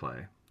in the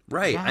play.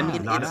 Right. I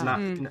mean, it's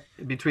Not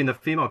between the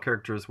female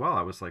character as well.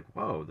 I was like,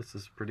 whoa, this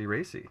is pretty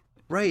racy.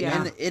 right. Yeah.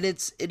 And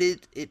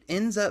it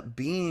ends up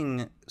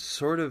being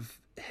sort of,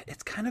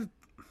 it's kind of,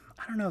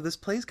 I don't know, this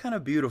play's kind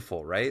of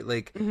beautiful, right?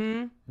 Like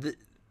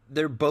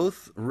they're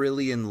both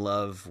really in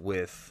love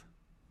with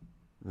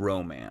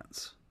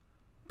romance,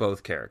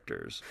 both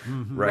characters,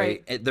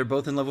 right? They're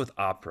both in love with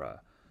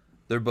opera.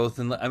 They're both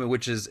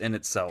which is in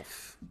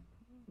itself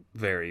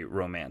very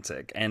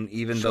romantic. And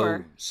even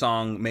though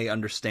Song may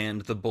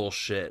understand the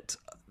bullshit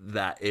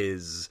that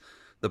is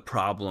the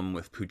problem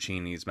with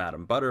Puccini's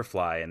Madame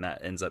Butterfly, and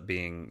that ends up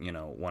being,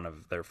 one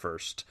of their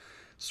first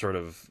sort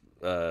of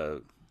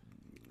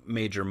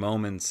major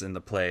moments in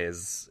the play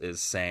is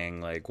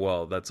saying like,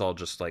 well, that's all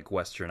just like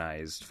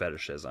westernized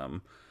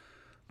fetishism,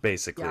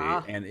 basically.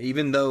 Yeah. And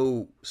even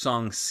though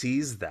Song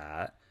sees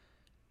that,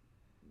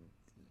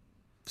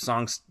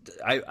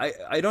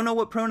 I don't know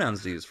what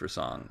pronouns to use for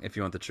Song, if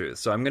you want the truth.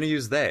 So I'm going to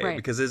use they,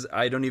 because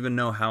I don't even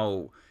know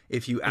how,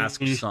 if you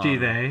ask Song. She,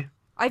 they.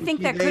 I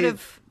think that could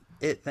have...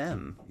 It,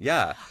 them.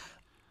 Yeah.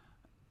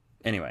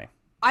 Anyway.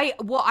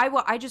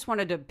 I just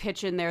wanted to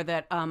pitch in there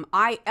that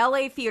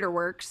LA Theater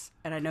Works,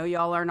 and I know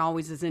y'all aren't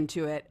always as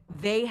into it,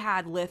 they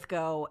had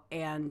Lithgow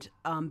and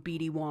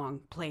B.D. Hwang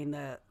playing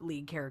the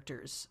lead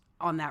characters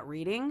on that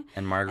reading.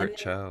 And Margaret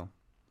Cho.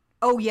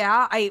 Oh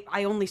yeah,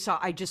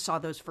 I just saw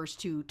those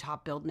first two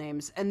top billed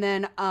names. And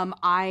then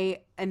I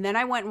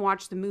went and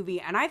watched the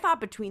movie, and I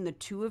thought between the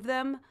two of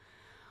them,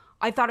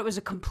 I thought it was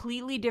a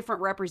completely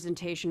different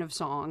representation of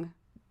Song.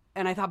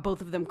 And I thought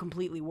both of them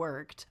completely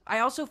worked. I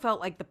also felt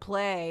like the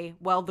play,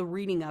 the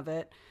reading of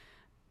it,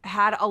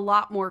 had a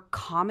lot more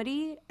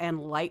comedy and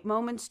light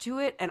moments to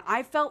it. And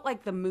I felt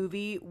like the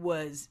movie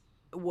was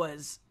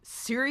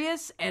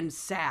serious and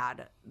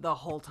sad the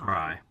whole time.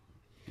 Right.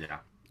 Yeah.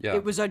 Yeah.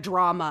 It was a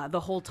drama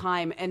the whole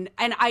time. And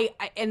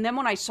then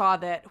when I saw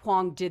that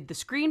Hwang did the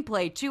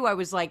screenplay too, I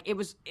was like,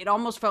 it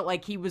almost felt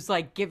like he was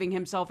like giving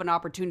himself an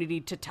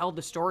opportunity to tell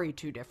the story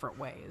two different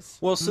ways.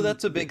 Well, so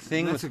that's a big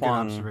thing with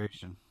Hwang. Good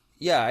observation.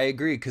 Yeah, I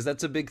agree, because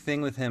that's a big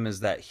thing with him, is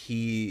that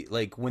he,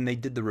 like, when they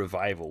did the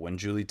revival, when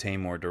Julie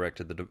Taymor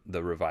directed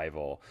the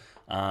revival,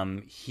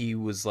 he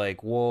was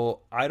like,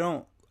 well,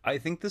 I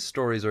think this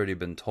story's already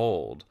been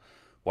told.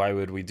 Why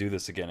would we do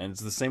this again? And it's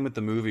the same with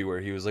the movie,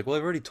 where he was like, well,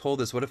 I've already told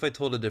this. What if I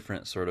told a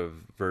different sort of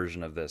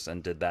version of this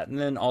and did that? And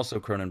then also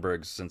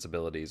Cronenberg's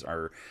sensibilities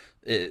are,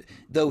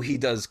 though he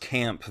does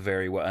camp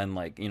very well and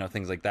like,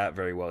 things like that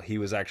very well, he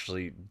was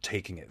actually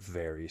taking it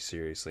very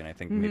seriously. And I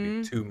think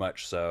maybe too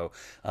much so.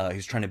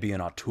 He's trying to be an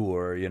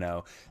auteur,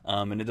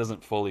 and it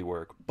doesn't fully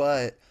work.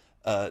 But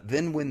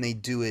then when they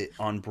do it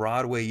on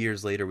Broadway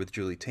years later with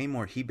Julie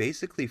Taymor, he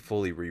basically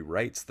fully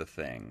rewrites the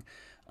thing.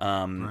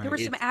 There were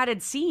some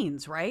added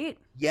scenes, right?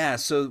 Yeah,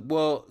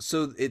 so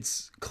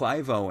it's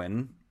Clive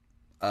Owen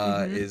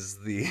is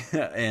the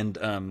and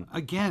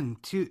again,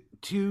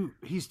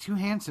 he's too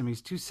handsome,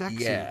 he's too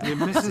sexy. Yeah. It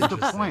misses the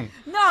point.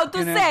 No,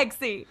 too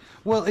sexy.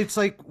 Well, it's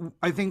like,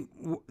 I think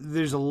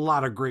there's a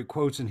lot of great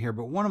quotes in here,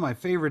 but one of my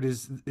favorite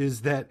is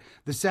that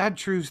the sad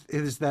truth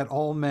is that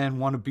all men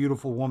want a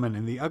beautiful woman,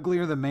 and the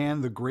uglier the man,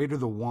 the greater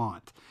the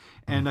want.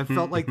 And I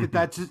felt like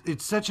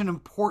it's such an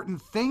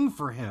important thing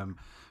for him.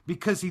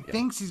 Because he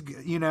thinks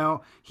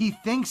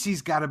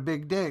he's got a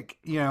big dick,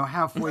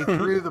 halfway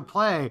through the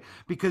play,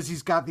 because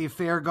he's got the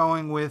affair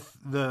going with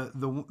the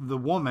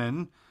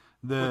woman,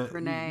 with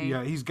Renee.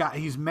 Yeah,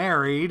 he's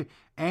married,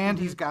 and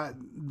he's got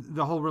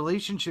the whole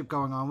relationship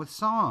going on with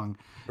Song,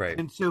 right?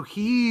 And so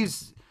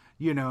he's,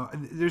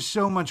 there's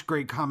so much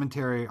great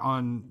commentary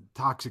on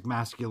toxic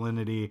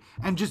masculinity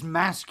and just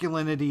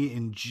masculinity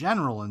in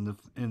general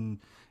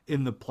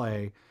in the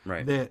play,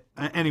 right? That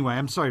anyway,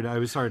 I was sorry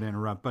to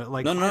interrupt, but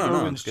like,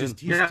 no, it's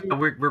just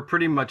we're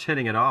pretty much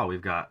hitting it all.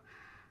 We've got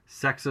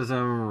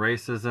sexism,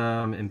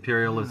 racism,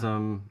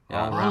 imperialism,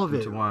 all wrapped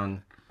into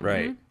one,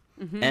 right?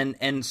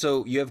 And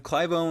so you have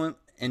Clive Owen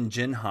and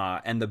Jin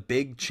Ha, and the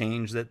big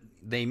change that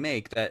they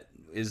make, that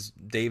is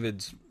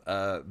David's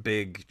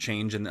big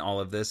change in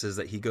all of this, is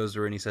that he goes to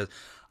her and he says,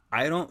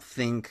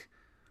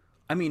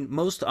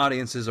 most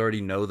audiences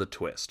already know the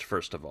twist,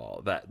 first of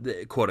all, that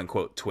the quote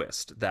unquote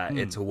twist, that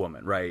it's a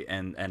woman, right?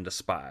 And a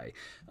spy.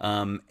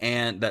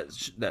 And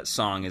that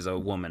Song is a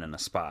woman and a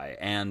spy.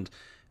 And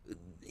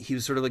he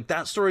was sort of like,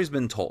 that story's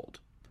been told.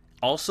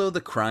 Also,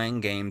 The Crying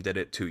Game did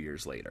it 2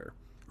 years later.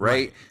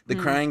 Right? The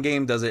Crying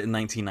Game does it in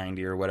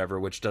 1990 or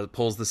whatever, which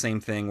pulls the same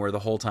thing, where the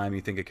whole time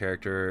you think a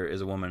character is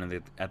a woman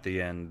and at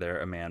the end they're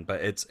a man. But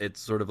it's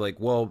sort of like,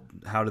 well,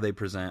 how do they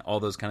present all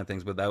those kind of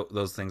things? But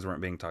those things weren't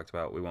being talked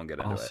about. We won't get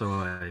into also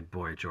a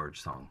Boy George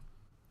song.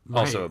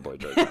 Also a Boy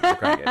George. The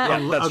Crying Game.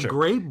 Yeah, that's true.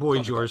 Great Boy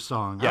George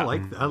song. Yeah.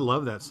 I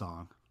love that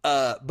song.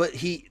 But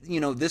he,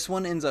 this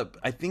one ends up,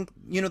 I think,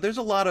 there's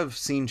a lot of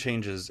scene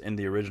changes in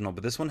the original,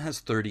 but this one has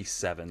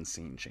 37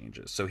 scene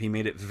changes. So he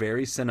made it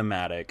very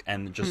cinematic,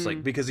 and just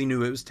like, because he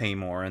knew it was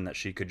Taymor and that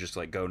she could just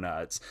like go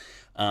nuts.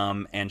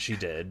 And she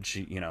did.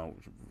 She,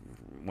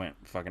 went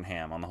fucking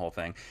ham on the whole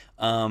thing.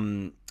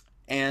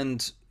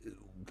 And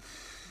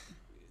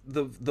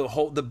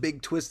the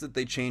big twist that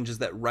they change is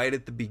that right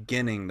at the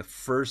beginning, the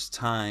first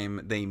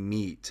time they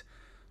meet,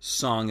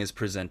 Song is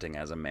presenting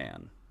as a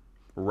man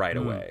right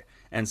away.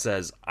 And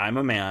says, I'm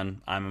a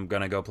man, I'm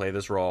going to go play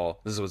this role,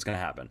 this is what's going to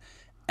happen.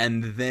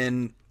 And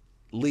then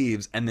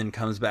leaves and then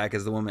comes back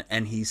as the woman,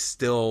 and he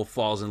still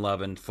falls in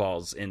love and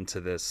falls into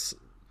this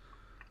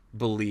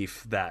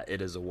belief that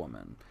it is a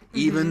woman,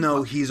 even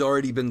though he's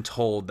already been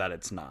told that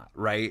it's not,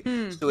 right?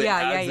 So it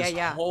adds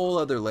this whole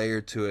other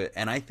layer to it,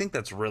 and I think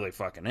that's really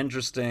fucking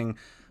interesting,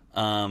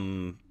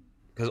 because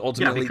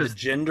ultimately the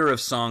gender of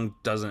song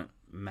doesn't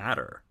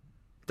matter.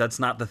 That's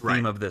not the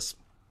theme of this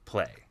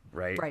play,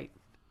 right? Right.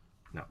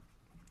 No.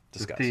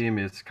 Discuss. The theme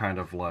is kind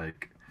of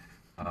like,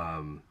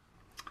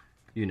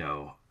 you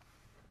know,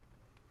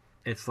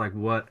 it's like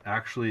what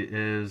actually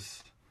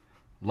is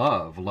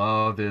love.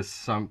 Love is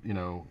some, you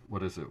know,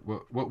 what is it?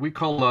 What we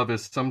call love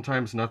is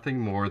sometimes nothing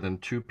more than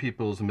two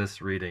people's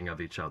misreading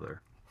of each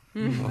other.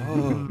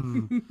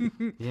 Oh.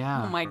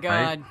 Yeah. Oh my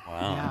God. Right?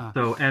 Wow. Yeah.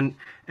 So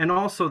and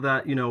also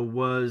that, you know,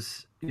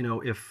 was, you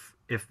know, if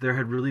there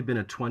had really been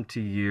a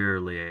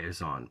 20-year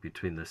liaison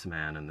between this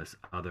man and this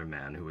other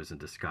man who was in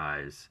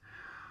disguise,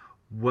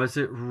 was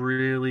it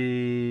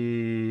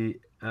really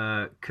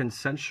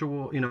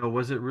consensual? You know,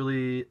 was it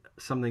really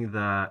something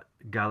that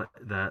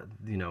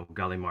you know,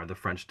 Gallimard, the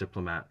French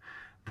diplomat,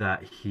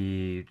 that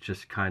he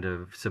just kind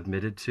of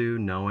submitted to,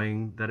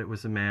 knowing that it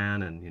was a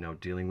man, and, you know,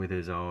 dealing with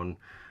his own,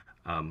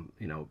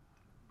 you know,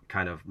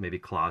 kind of maybe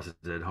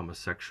closeted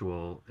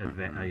homosexual,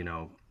 you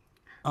know,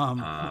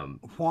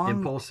 Hwang,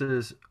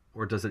 impulses,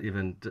 or does it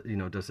even, you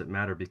know, does it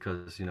matter?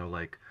 Because, you know,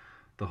 like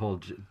the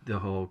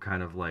whole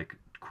kind of like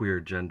queer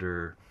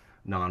gender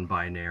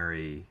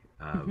non-binary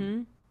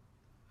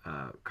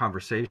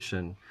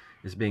conversation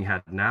is being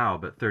had now,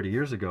 but 30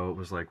 years ago it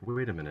was like,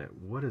 wait a minute,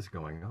 what is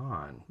going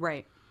on?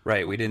 Right.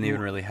 Right, we didn't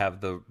even really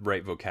have the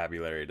right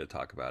vocabulary to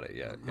talk about it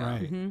yet. Yeah.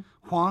 Right.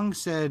 Hwang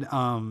said,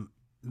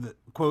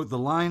 quote, the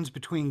lines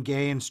between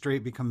gay and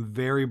straight become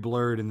very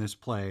blurred in this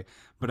play,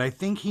 but I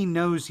think he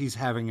knows he's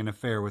having an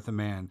affair with a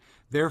man.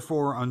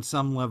 Therefore, on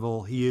some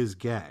level, he is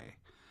gay.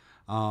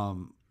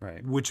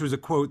 Right. Which was a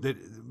quote that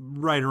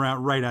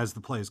right as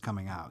the play is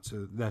coming out.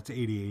 So that's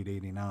 88,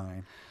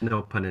 89.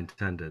 No pun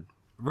intended.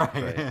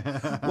 Right.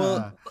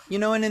 Well, you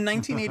know, and in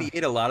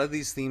 1988, a lot of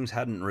these themes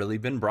hadn't really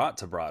been brought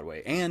to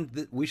Broadway.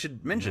 And we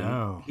should mention,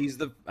 No.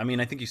 I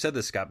mean, I think you said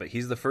this, Scott, but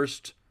he's the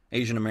first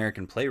Asian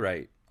American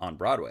playwright on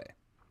Broadway.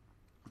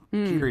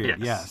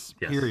 Period. Yes.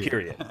 Yes. Yes.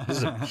 Period. This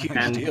is a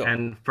huge deal.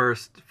 And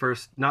first,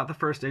 not the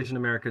first Asian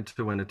American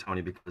to win a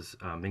Tony, because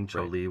Ming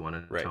Cho Lee won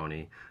a Right.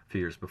 Tony a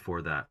few years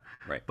before that.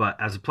 Right. But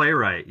as a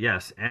playwright,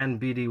 yes, and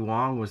B.D.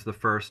 Wong was the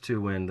first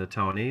to win the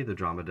Tony, the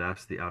Drama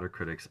Desk, the Outer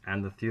Critics,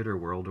 and the Theatre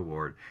World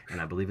Award,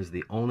 and I believe is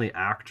the only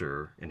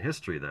actor in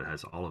history that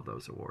has all of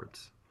those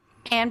awards.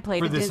 And played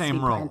For a the Disney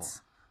same role.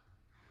 prince.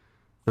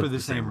 For the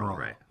same role.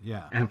 Right.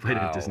 Yeah. And played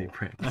Wow. a Disney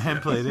Prince. And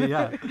played it,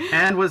 yeah.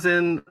 And was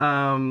in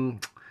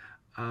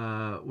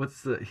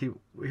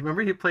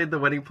remember he played the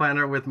wedding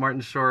planner with Martin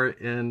Short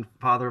in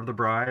Father of the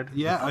Bride?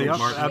 Yeah, With yep,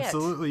 Martin-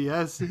 absolutely.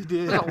 Yes, he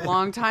did. A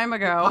long time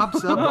ago.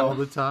 Pops up all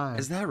the time.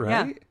 Is that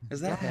right?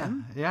 Is that yeah.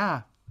 him?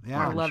 Yeah. Yeah.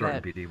 Martin love Short it.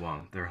 and B.D.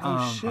 Wong. They're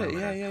Oh, shit.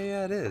 Yeah,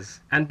 it is.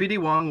 And B.D.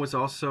 Wong was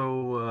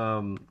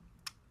also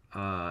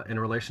in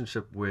a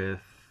relationship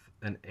with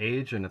an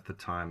agent at the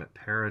time at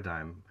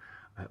Paradigm,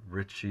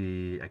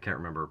 Richie, I can't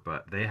remember,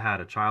 but they had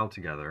a child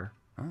together.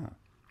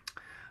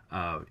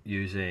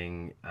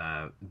 Using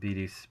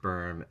BD's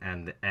sperm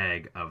and the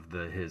egg of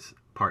his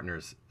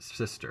partner's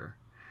sister,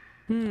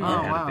 and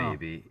had wow. a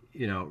baby.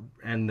 You know,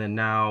 and then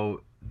now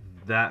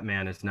that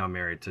man is now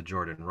married to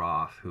Jordan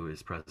Roth, who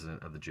is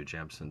president of the Jude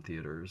Jamson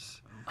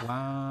Theaters.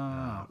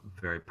 Wow.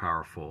 Very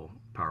powerful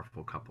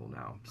couple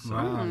now. So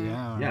Wow,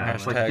 yeah. yeah,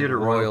 it's like Hashtag theater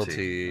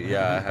royalty.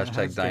 Yeah,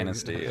 hashtag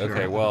dynasty.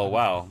 Okay, well,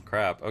 wow,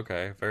 crap.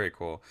 Okay, very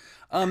cool.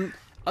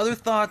 Other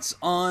thoughts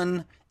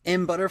on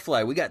M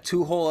Butterfly? We got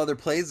two whole other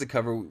plays to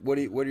cover. What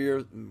are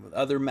your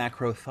other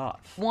macro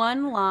thoughts?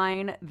 One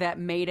line that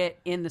made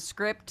it in the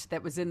script,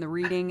 that was in the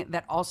reading,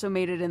 that also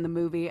made it in the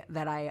movie,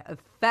 that I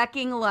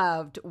fucking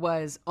loved,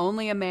 was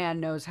 "Only a man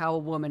knows how a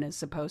woman is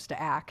supposed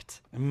to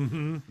act."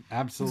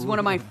 Absolutely. It's one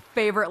of my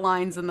favorite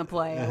lines in the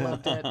play. I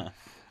loved it.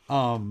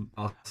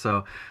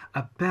 also,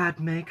 a bad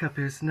makeup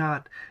is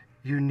not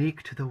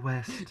unique to the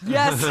West.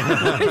 Yes,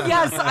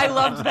 yes, I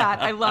loved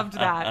that. I loved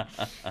that.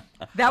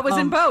 That was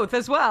in both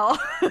as well.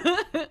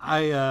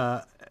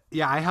 I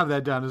have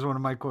that down as one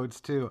of my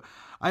quotes too.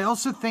 I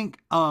also think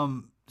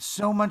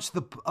so much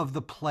of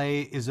the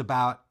play is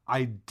about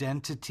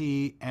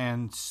identity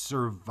and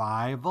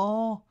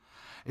survival,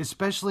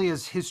 especially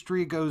as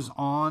history goes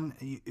on.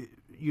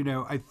 You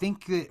know, I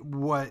think that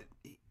what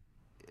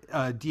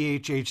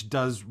DHH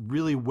does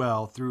really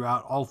well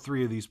throughout all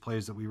three of these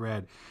plays that we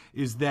read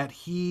is that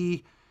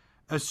he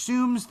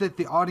assumes that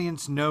the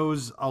audience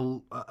knows a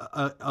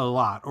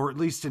lot, or at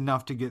least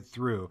enough to get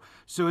through.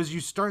 So as you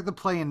start the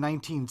play in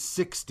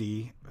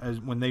 1960,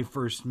 when they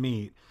first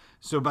meet,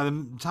 so by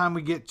the time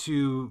we get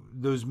to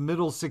those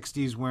middle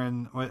 60s,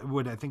 when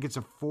I think it's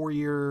a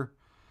 4-year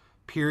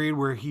period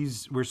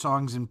where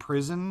Song's in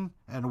prison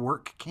and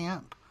work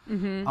camp,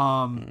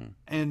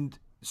 and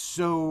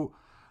so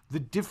the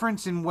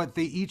difference in what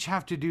they each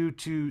have to do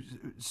to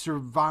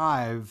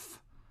survive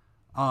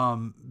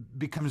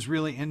becomes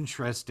really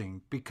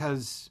interesting,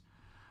 because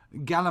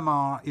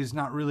Gallimard is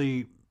not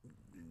really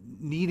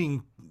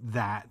needing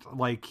that.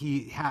 Like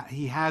he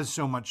has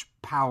so much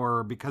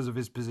power because of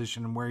his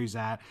position and where he's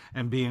at,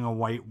 and being a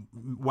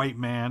white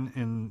man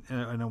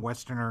and a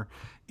Westerner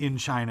in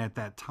China at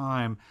that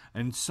time,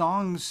 and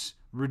Song's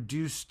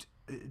reduced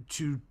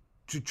to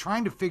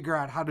trying to figure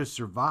out how to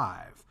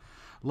survive.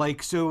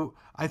 Like, so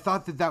I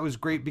thought that was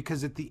great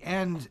because at the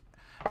end,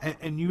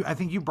 and I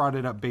think you brought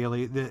it up,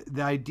 Bailey,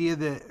 the idea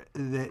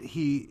that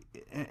he,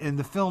 and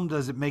the film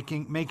does it,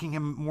 making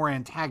him more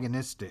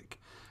antagonistic,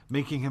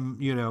 making him,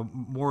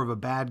 more of a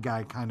bad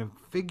guy kind of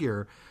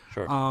figure.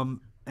 Sure.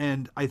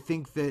 And I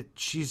think that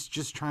she's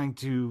just trying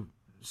to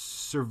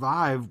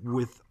survive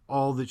with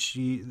all that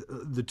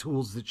the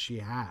tools that she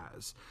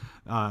has,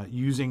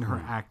 using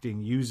her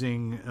acting,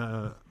 using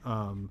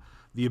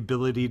the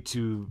ability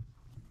to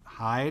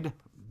hide,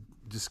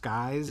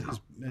 disguise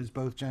as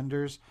both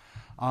genders.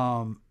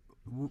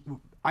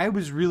 I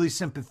was really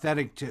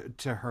sympathetic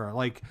to her.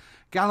 Like,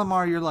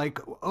 Gallimard, you're like,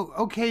 oh,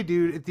 okay,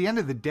 dude, at the end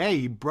of the day,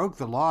 you broke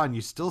the law and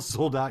you still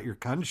sold out your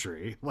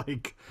country.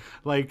 Like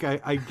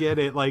I get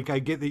it. Like, I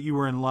get that you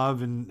were in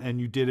love and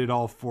you did it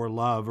all for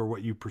love, or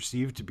what you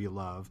perceived to be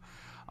love.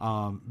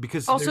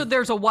 Because also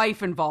there's a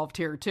wife involved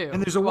here too.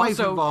 And there's a wife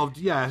involved.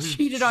 Yeah.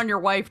 Cheated on your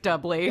wife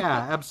doubly.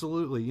 Yeah,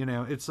 absolutely.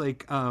 It's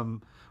like,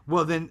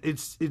 well, then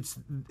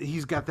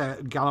he's got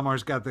that,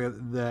 Gallimard's got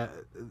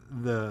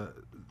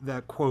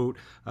that quote,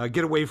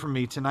 get away from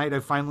me. Tonight I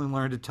finally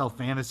learned to tell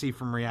fantasy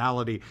from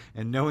reality,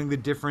 and knowing the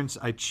difference,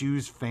 I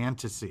choose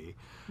fantasy.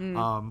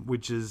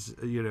 Which is,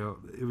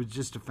 it was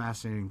just a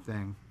fascinating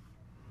thing.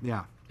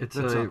 Yeah. It's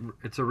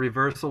a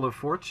reversal of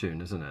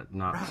fortune, isn't it?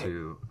 Not right.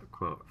 To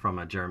quote from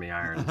a Jeremy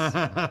Irons film,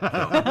 the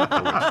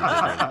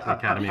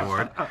Academy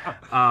Award.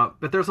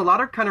 But there's a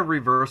lot of kind of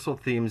reversal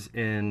themes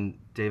in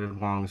David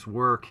Hwang's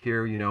work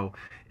here.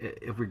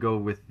 If we go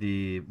with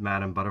the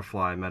Madame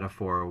Butterfly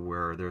metaphor,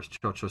 where there's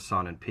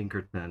Cho-Cho-san and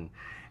Pinkerton,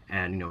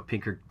 and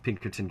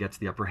Pinkerton gets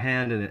the upper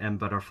hand, and in M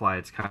Butterfly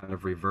it's kind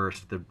of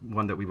reversed. The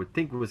one that we would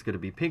think was going to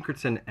be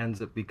Pinkerton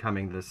ends up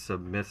becoming the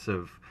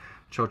submissive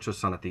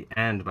Cho-Cho-san at the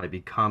end by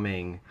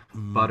becoming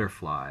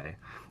Butterfly.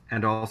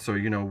 And also,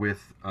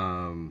 with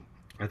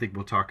I think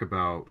we'll talk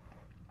about,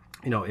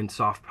 in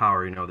Soft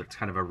Power, that's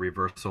kind of a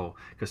reversal,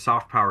 because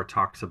Soft Power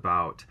talks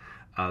about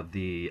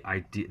the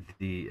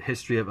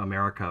history of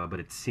America, but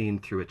it's seen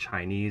through a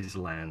Chinese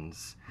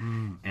lens,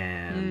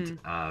 and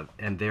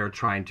they're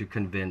trying to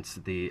convince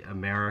the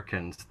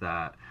Americans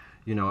that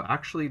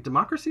actually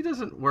democracy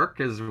doesn't work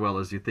as well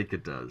as you think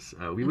it does.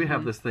 We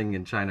have this thing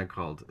in China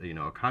called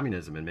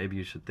communism, and maybe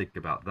you should think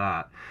about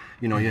that.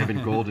 You have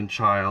in Golden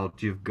Child,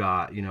 you've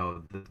got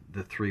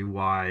the three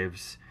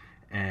wives,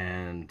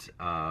 and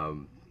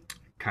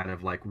kind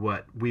of like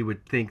what we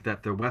would think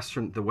that the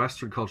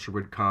Western culture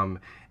would come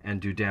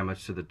and do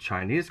damage to the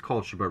Chinese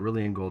culture, but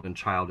really in Golden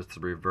Child it's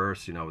the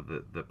reverse.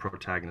 The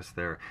protagonist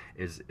there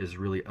is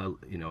really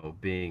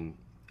being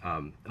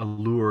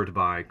allured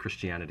by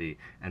Christianity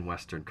and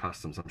Western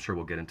customs. I'm sure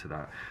we'll get into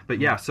that. But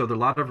yeah, so there are a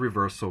lot of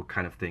reversal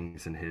kind of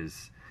things in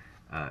his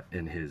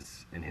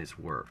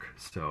work.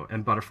 So,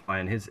 and Butterfly,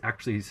 and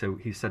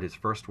he said his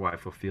first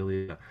wife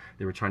Ophelia,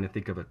 they were trying to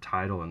think of a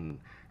title, and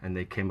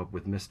they came up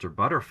with Mr.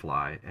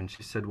 Butterfly, and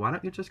she said, why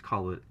don't you just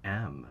call it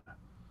M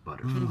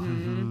Butterfly?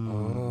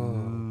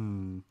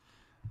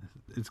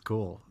 It's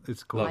cool.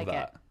 Love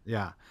that.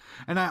 Yeah.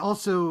 And I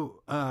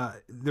also,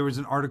 there was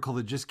an article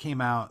that just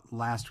came out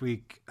last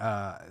week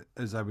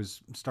as I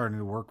was starting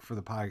to work for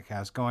the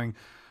podcast going,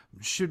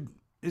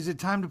 is it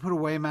time to put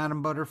away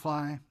Madame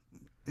Butterfly?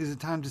 Is it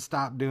time to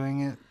stop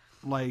doing it?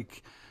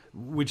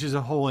 Which is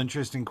a whole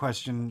interesting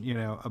question,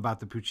 about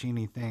the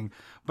Puccini thing.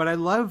 But I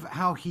love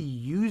how he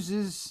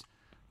uses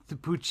the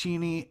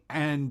Puccini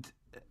and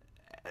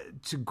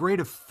to great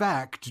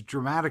effect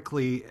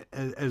dramatically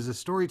as a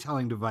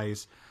storytelling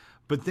device,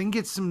 but then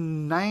gets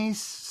some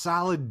nice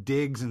solid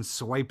digs and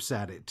swipes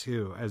at it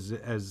too as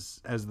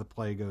the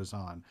play goes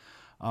on.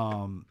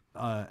 And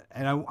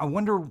I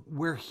wonder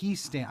where he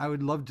stands. I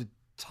would love to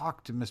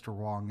talk to Mr.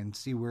 Hwang and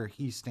see where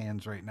he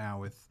stands right now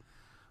with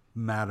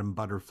Madame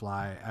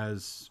Butterfly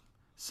as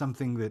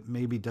something that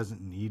maybe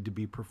doesn't need to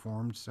be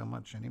performed so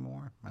much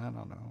anymore. I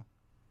don't know.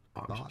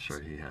 I'm sure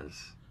he has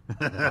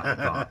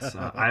thoughts.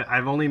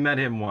 I've only met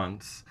him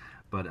once,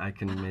 but I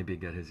can maybe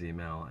get his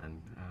email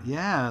and.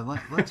 Yeah,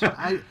 let's.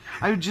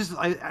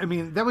 I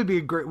mean, that would be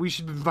a great. We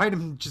should invite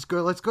him.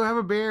 Let's go have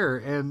a beer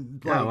and.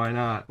 Yeah, why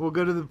not? We'll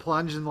go to the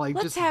plunge and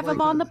let's have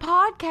him on the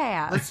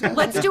podcast.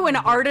 Let's do an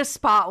artist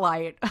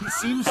spotlight. He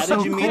seems How so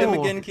did you meet him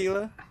cool. again,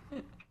 Kila?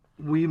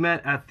 We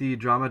met at the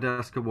Drama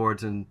Desk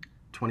Awards in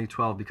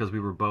 2012 because we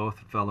were both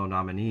fellow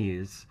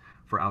nominees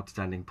for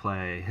Outstanding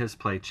Play. His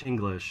play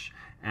Chinglish,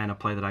 and a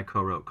play that I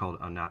co-wrote called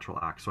Unnatural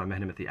Act. So I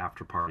met him at the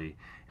after party,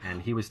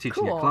 and he was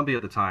teaching at Columbia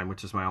at the time,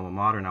 which is my alma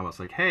mater. And I was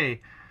like, hey.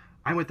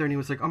 I went there and he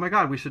was like, "Oh my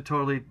God, we should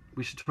totally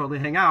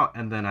hang out."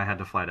 And then I had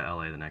to fly to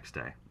LA the next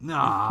day.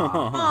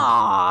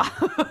 Aww.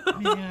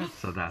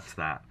 So that's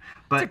that.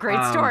 But it's a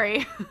great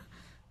story.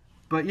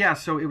 But yeah,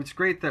 so it was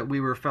great that we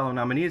were fellow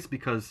nominees,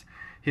 because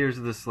here's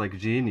this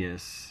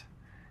genius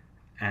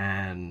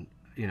and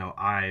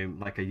I'm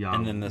like a young,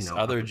 And then this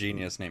other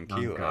genius named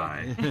young Kila.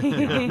 guy.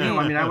 No,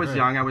 I mean, I was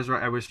young. I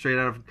was straight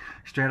out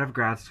of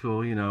grad school,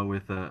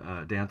 with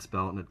a dance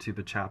belt and a tube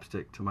of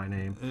chapstick to my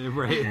name,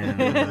 Right.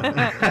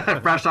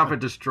 and fresh off a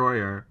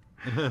destroyer.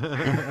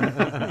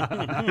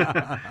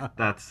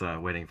 That's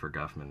Waiting for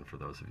Guffman for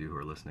those of you who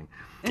are listening.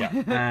 Yeah.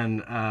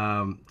 And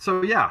I'm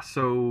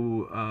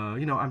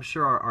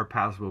sure our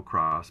paths will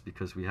cross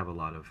because we have a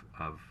lot of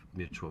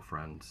mutual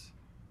friends.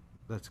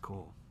 That's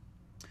cool.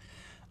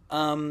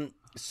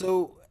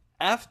 So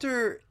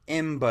after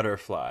M.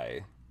 Butterfly,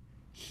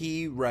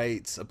 he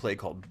writes a play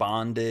called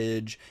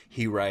Bondage.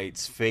 He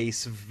writes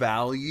Face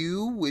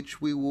Value, which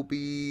we will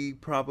be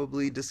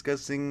probably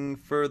discussing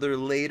further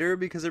later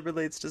because it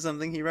relates to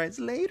something he writes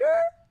later.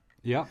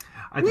 Yeah.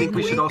 I think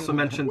we should also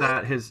mention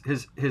that his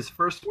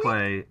first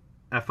play,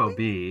 FOB,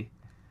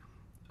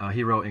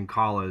 he wrote in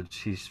college.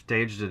 He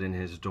staged it in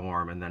his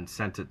dorm and then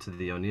sent it to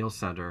the O'Neill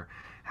Center,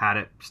 had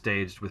it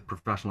staged with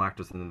professional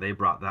actors, and then they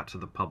brought that to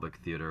the public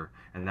theater,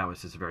 and that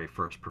was his very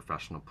first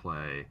professional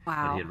play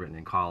that he had written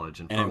in college.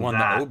 And it from won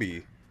that, the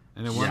Obie.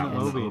 And it won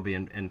the Obie.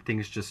 and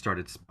things just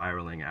started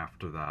spiraling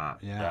after that.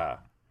 Yeah.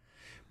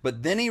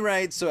 But then he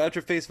writes, so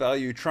after Face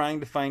Value, Trying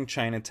to Find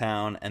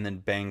Chinatown, and then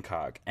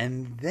Bangkok.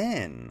 And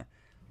then,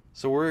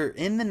 so we're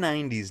in the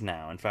 90s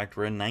now. In fact,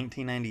 we're in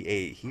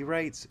 1998. He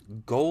writes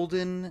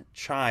Golden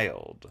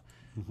Child.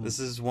 Mm-hmm. This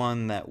is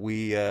one that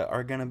we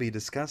are going to be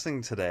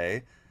discussing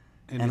today.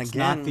 And it's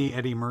again, not the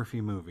Eddie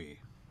Murphy movie.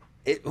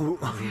 It's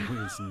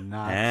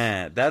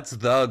not. That's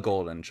the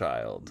Golden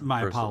Child.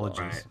 My first of all.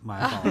 apologies. My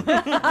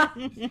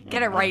apologies.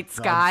 Get it right,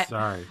 Scott. I'm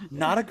sorry.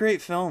 Not a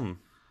great film.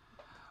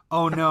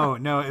 Oh, no.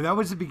 That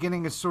was the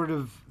beginning of sort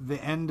of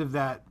the end of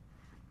that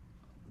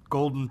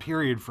golden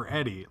period for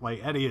Eddie.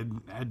 Like, Eddie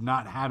had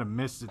not had a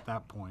miss at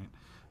that point.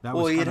 That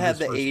Well, was he had kind of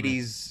had his the first 80s.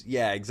 miss.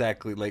 Yeah,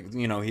 exactly. Like,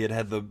 he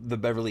had the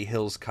Beverly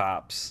Hills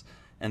Cops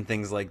and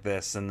things like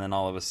this, and then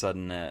all of a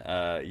sudden,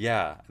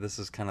 this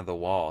is kind of the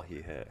wall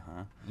he hit,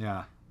 huh?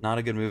 Yeah. Not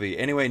a good movie.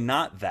 Anyway,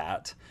 not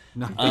that.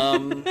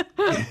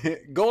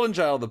 Golden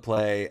Child, the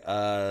play,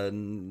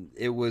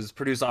 it was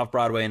produced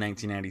off-Broadway in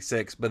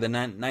 1996, but then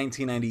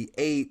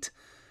 1998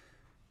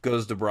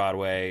 goes to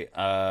Broadway.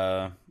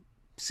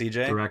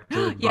 CJ?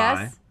 Directed Yes.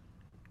 by...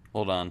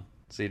 Hold on.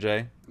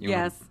 CJ? You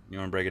want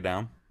to break it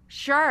down?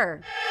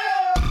 Sure.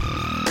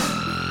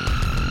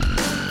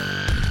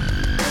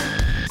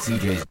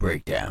 CJ's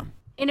Breakdown.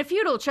 In a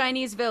feudal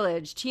Chinese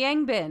village,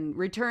 Tiang Bin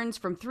returns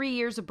from 3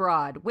 years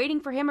abroad. Waiting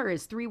for him are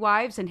his 3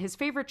 wives and his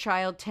favorite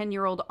child,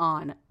 10-year-old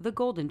An, the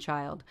golden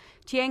child.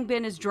 Tiang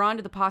Bin is drawn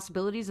to the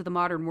possibilities of the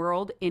modern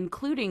world,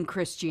 including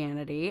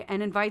Christianity,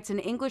 and invites an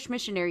English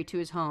missionary to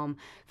his home.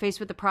 Faced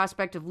with the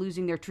prospect of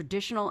losing their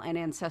traditional and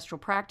ancestral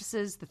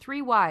practices, the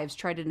 3 wives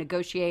try to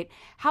negotiate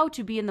how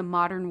to be in the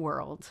modern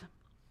world.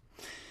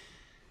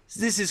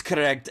 This is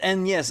correct.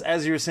 And yes,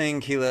 as you were saying,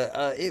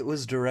 Kila, it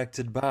was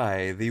directed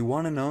by the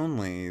one and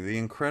only, the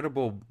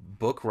incredible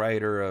book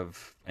writer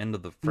of End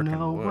of the Frickin'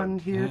 No Wood. one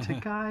here to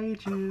guide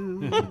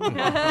you.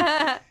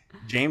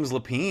 James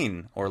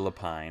Lapine, or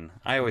Lapine.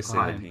 I always say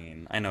Lapine.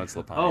 Lapine. I know it's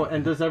Lapine. Oh,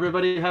 and does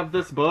everybody have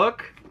this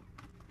book?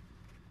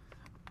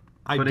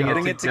 Putting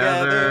it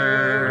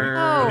together.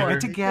 Oh. Putting it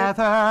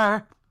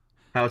together.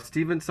 How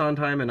Stephen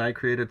Sondheim and I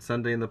created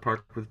Sunday in the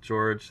Park with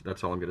George.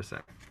 That's all I'm going to say.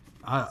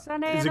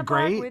 Sunday is in it the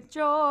park great? with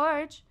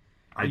George.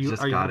 I Are you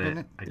just got opening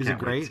it. it? I Is it can't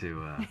great?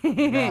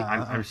 wait to...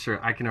 I'm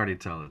sure. I can already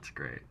tell it's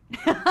great.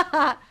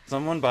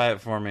 Someone buy it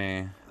for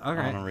me. I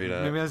Okay. want to read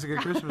it. Maybe that's a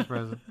good Christmas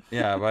present.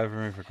 Yeah, buy it for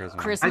me for Christmas.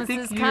 Christmas I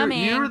think is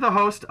coming. you're the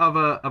host of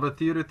a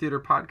theater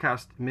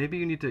podcast. Maybe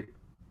you need to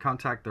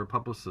contact their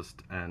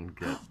publicist and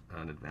get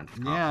an advance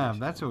copy. Yeah,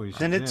 that's what we should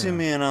Send it do. to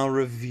me and I'll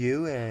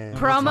review it.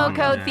 Promo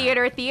code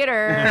Yeah.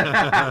 theater.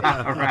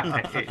 All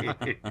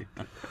right.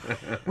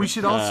 We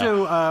should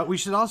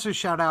also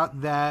shout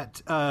out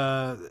that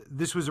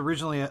this was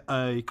originally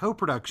a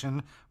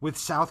co-production with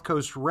South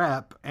Coast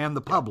Rep and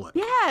the public.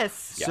 Yes.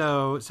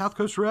 So South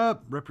Coast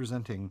Rep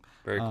representing.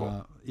 Very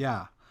cool.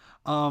 Yeah.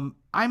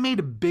 I made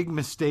a big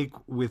mistake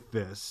with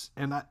this,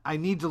 and I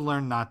need to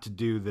learn not to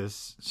do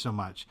this so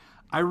much.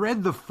 I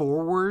read the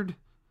foreword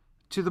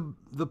to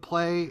the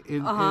play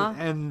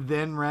and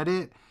then read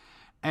it,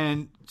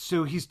 and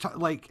so he's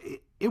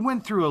it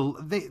went through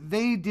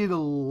they did a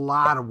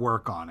lot of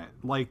work on it.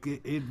 Like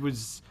it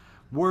was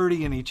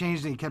wordy, and he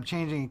changed it, he kept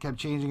changing it, kept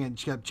changing it, and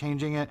kept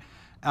changing it,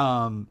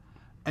 and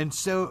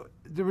so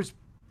there was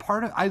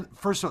part of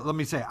first of all, let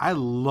me say I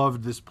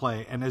loved this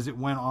play, and as it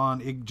went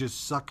on, it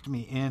just sucked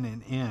me in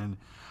and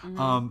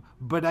in.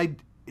 But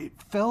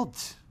it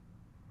felt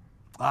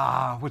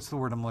what's the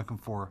word I'm looking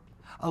for?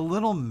 A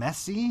little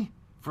messy,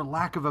 for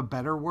lack of a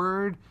better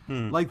word.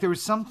 Like there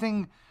was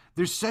something.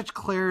 There's such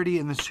clarity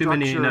in the Too structure.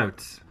 many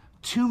notes.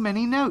 Too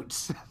many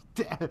notes.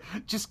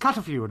 Just cut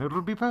a few and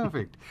it'll be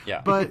perfect.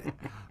 Yeah. But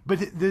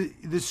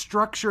the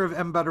structure of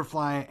M.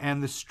 Butterfly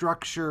and the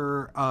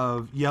structure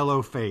of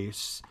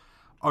Yellowface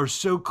are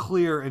so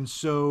clear and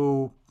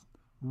so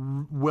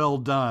well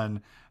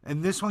done.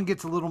 And this one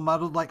gets a little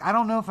muddled. Like, I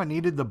don't know if I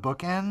needed the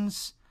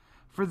bookends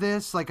for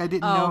this. Like, I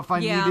didn't know if I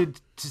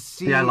needed to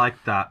see. Yeah, I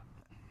liked that.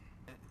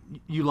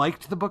 You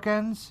liked the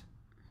bookends?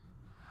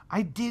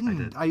 I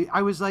didn't.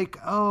 I was like,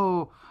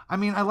 oh, I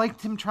mean, I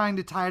liked him trying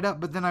to tie it up,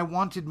 but then I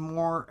wanted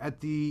more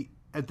at the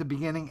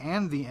beginning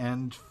and the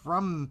end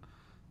from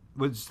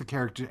what's the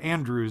character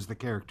Andrew is the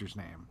character's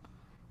name,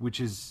 which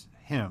is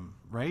him,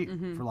 right?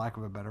 Mm-hmm. For lack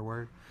of a better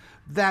word.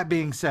 That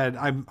being said,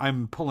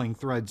 I'm pulling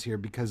threads here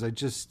because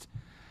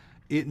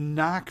it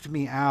knocked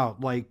me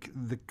out, like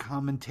the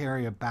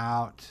commentary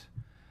about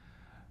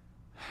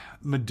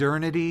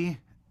modernity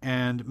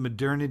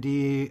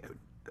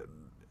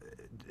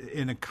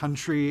in a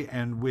country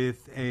and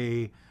with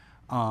a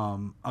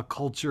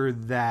culture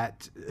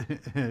that,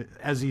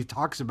 as he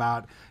talks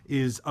about,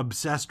 is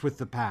obsessed with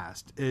the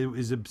past. It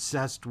is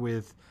obsessed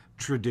with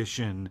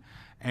tradition,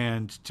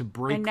 and to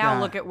break. And now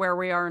that, look at where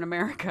we are in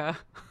America.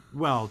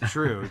 Well,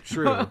 true.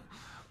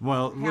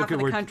 Well, Half of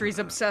the country's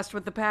obsessed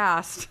with the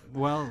past.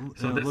 Well,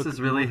 so this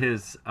is really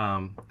his.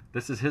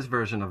 This is his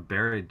version of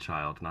Buried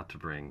Child. Not to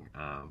bring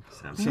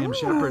Sam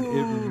Shepard.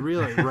 It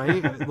really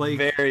right, like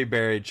very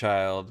Buried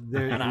Child.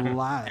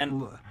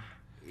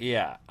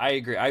 Yeah, I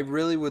agree. I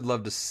really would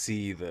love to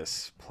see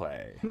this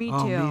play. Me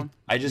too.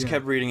 I just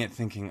kept reading it,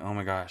 thinking, "Oh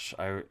my gosh,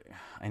 I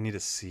need to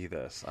see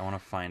this. I want to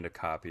find a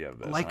copy of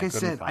this." Like I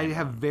said, I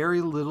have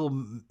very little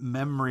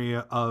memory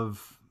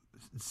of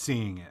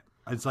seeing it.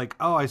 It's like,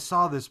 oh, I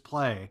saw this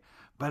play,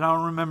 but I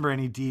don't remember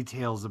any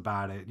details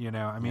about it.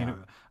 I mean,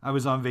 I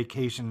was on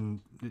vacation,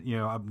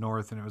 up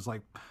north, and it was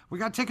like, we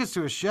got tickets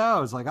to a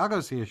show. It's like, I'll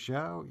go see a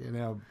show,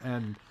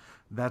 and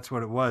that's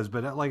what it was.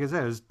 But like I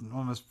said, it was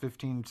almost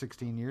 15,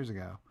 16 years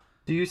ago.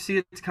 Do you see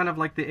it's kind of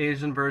like the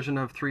Asian version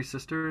of Three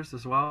Sisters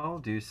as well?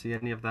 Do you see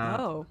any of that?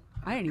 Oh,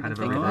 I didn't even Kind of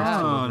think a of reversal that.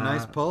 of Oh,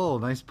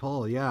 that. nice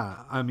pull. Yeah,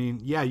 I mean,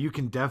 yeah, you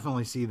can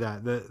definitely see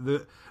that.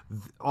 The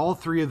all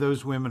three of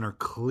those women are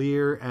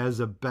clear as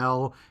a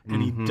bell,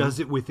 and he does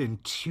it within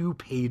 2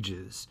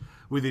 pages.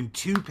 Within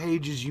 2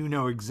 pages, you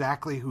know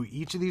exactly who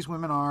each of these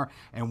women are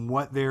and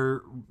what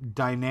their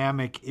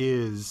dynamic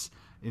is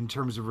in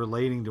terms of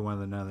relating to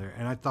one another.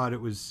 And I thought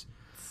it was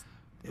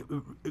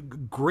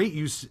great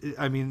use.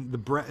 I mean,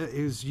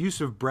 his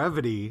use of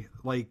brevity.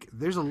 Like,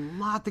 there's a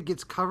lot that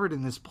gets covered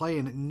in this play,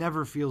 and it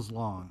never feels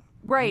long.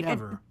 Right.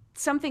 Never. And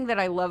something that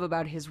I love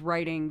about his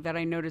writing that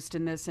I noticed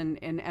in this and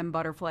in M.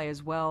 Butterfly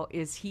as well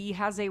is he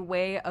has a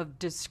way of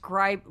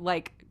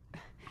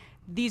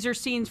these are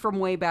scenes from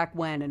way back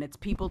when, and it's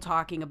people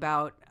talking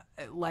about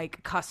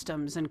like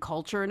customs and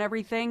culture and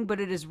everything, but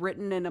it is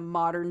written in a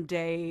modern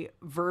day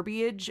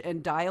verbiage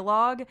and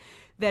dialogue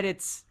that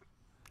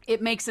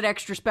it makes it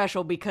extra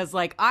special because,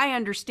 like, I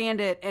understand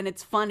it and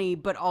it's funny,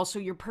 but also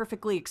you're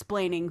perfectly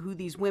explaining who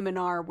these women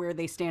are, where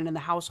they stand in the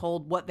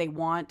household, what they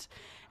want.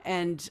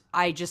 And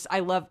I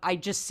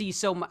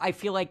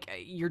feel like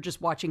you're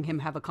just watching him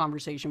have a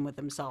conversation with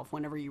himself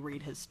whenever you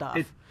read his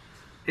stuff.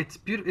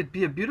 It'd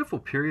be a beautiful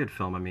period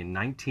film. I mean,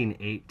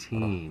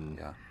 1918.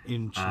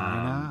 In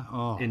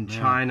China? In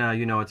China,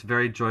 it's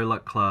very Joy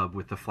Luck Club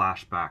with the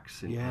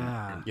flashbacks and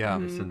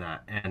this and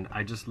that. And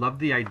I just love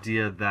the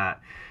idea that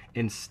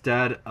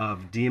instead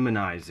of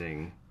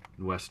demonizing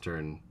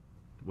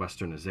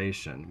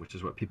Westernization, which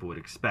is what people would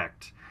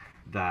expect,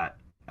 that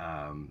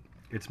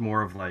it's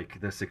more of like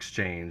this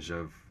exchange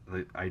of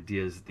the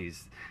ideas.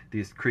 These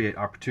create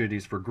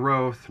opportunities for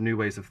growth, new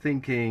ways of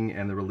thinking,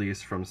 and the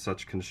release from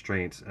such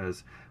constraints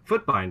as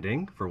foot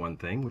binding, for one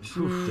thing, which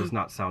does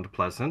not sound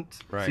pleasant.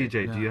 Right.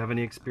 CJ, do you have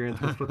any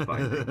experience with foot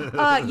binding?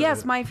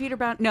 Yes, my feet are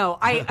bound. No,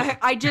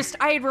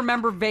 I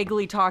remember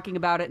vaguely talking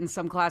about it in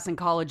some class in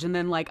college, and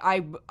then like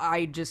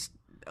I just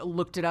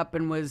looked it up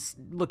and was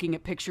looking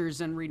at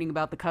pictures and reading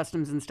about the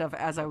customs and stuff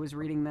as I was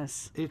reading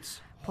this. It's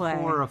play.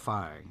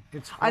 Horrifying.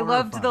 It's I horrifying.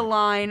 loved the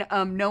line,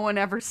 no one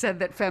ever said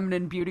that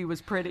feminine beauty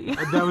was pretty.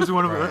 That was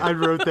one of I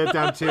wrote that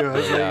down too. I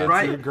was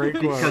like, it's a great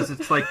quote. Because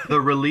it's like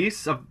the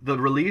release of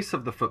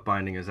the foot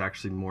binding is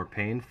actually more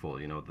painful.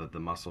 The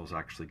muscles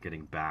actually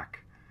getting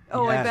back.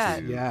 Oh, yes,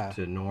 I bet.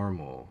 To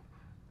normal.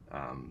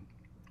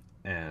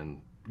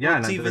 And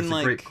it's even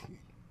like.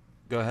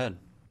 Go ahead.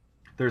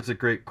 There's a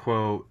great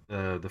quote.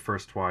 The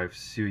first wife,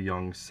 Soo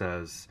Young,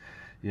 says,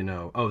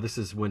 this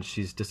is when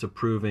she's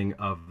disapproving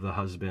of the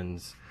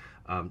husband's,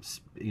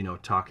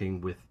 talking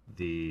with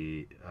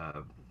the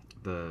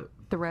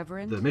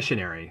reverend, the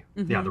missionary.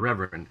 Yeah, the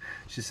reverend.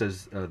 She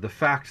says, the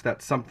fact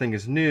that something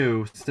is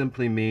new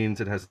simply means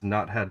it has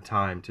not had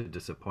time to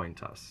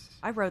disappoint us.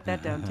 I wrote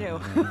that down too.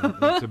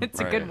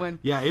 It's a good one.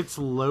 Yeah, it's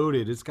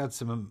loaded. It's got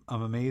some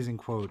amazing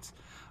quotes.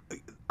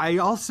 I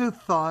also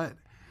thought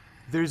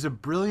there's a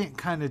brilliant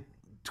kind of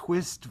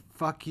twist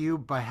fuck you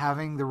by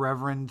having the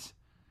reverend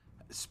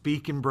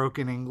speak in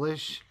broken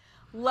English.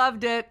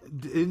 Loved it.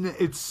 And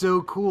it's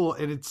so cool,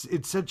 and it's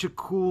such a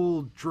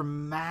cool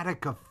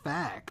dramatic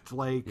effect,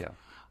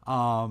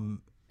 and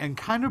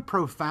kind of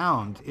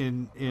profound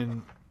in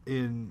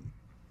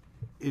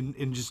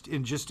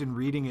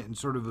reading it and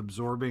sort of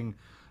absorbing,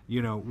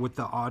 what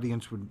the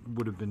audience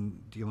would have been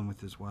dealing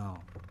with as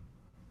well.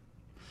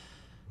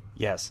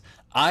 Yes,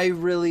 I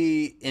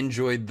really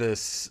enjoyed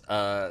this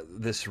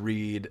this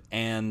read,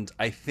 and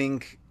I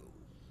think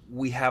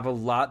we have a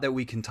lot that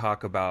we can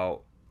talk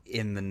about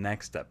in the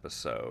next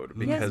episode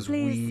because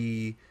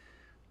we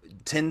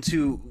tend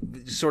to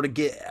sort of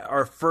get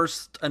our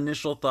first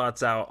initial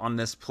thoughts out on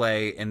this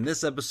play in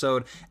this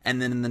episode,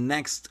 and then in the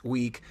next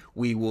week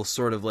we will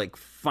sort of like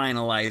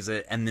finalize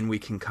it, and then we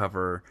can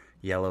cover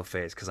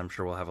Yellowface because I'm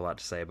sure we'll have a lot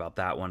to say about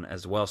that one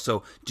as well.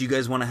 So do you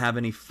guys want to have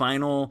any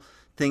final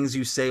things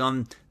you say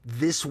on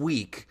this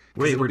week?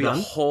 Wait, it'll we're be done?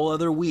 a whole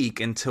other week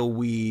until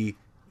we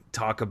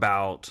talk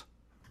about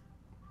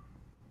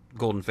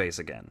Golden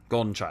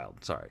Child,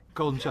 sorry.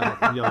 Golden Child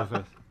and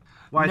Yellowface.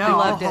 Well, I No, think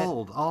Loved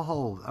it. I'll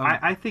hold.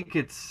 I think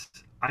it's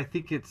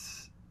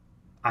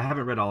I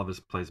haven't read all of his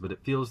plays, but it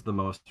feels the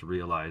most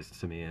realized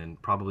to me,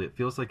 and probably it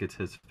feels like it's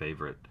his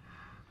favorite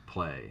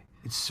play.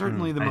 It's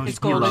certainly the I most think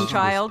he Golden loves this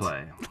Child.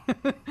 play.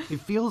 It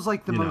feels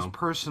like the You most know.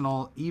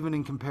 personal, even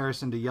in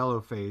comparison to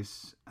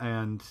Yellowface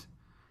and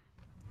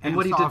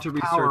what he did Soft to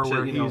Power, research it,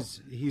 where you know.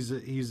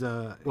 he's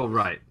a Well,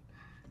 right.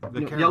 the You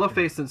know, character.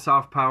 Yellowface and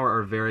Soft Power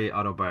are very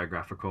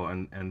autobiographical,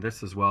 and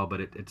this as well. But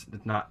it's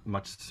not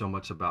so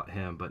much about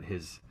him, but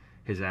his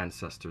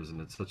ancestors, and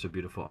it's such a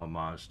beautiful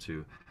homage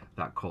to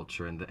that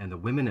culture and the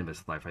women in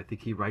his life. I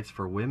think he writes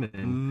for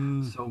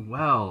women so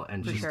well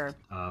and For just sure.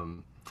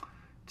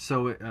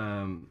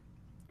 so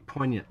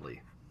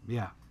poignantly.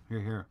 Yeah,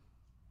 here.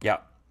 Yeah,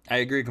 I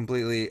agree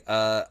completely.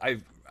 I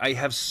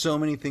have so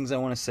many things I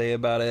want to say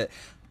about it.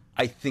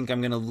 I think I'm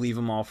going to leave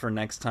them all for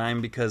next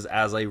time because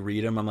as I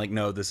read them, I'm like,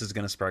 no, this is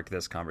going to spark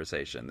this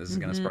conversation. This is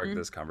going to spark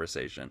this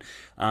conversation.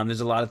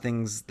 There's a lot of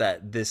things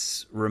that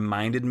this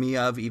reminded me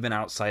of, even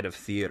outside of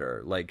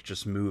theater, like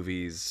just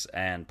movies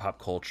and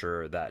pop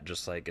culture that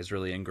just like is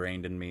really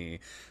ingrained in me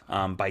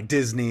by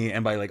Disney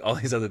and by like all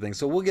these other things.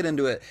 So we'll get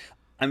into it.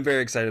 I'm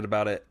very excited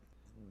about it.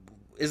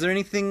 Is there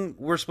anything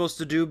we're supposed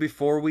to do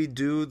before we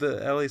do the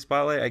LA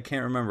Spotlight? I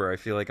can't remember. I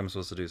feel like I'm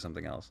supposed to do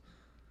something else.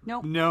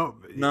 Nope. No,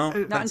 No?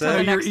 uh, Not until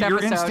the your, next your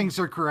episode. instincts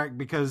are correct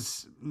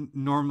because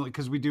normally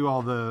we do all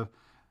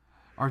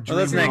our dream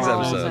that's next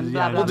rolls episode. and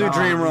blah, blah, We'll do blah.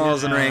 dream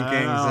rolls and Yeah,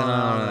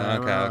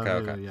 rankings and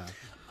okay. Yeah.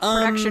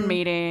 Production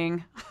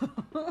meeting.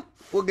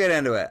 We'll get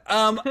into it.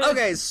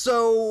 Okay,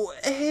 so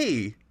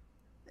hey,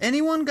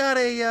 anyone got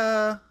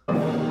a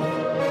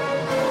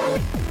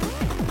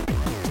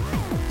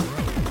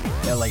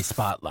LA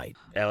Spotlight.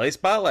 LA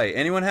Spotlight?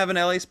 Anyone have an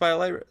LA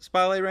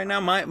Spotlight right now?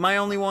 My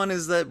only one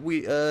is that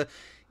we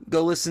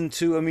go listen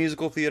to a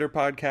musical theater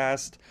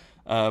podcast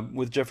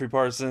with Jeffrey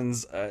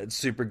Parsons. It's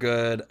super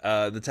good.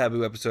 The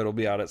Taboo episode will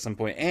be out at some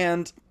point,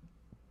 and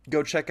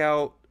go check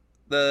out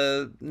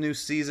the new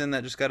season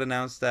that just got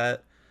announced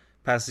at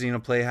Pasadena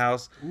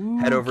Playhouse.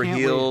 Head Over can't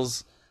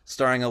Heels,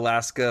 starring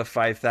Alaska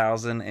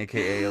 5000,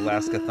 aka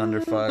Alaska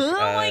Thunderfuck. Oh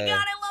my god, I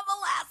love Alaska.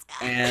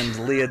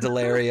 And Leah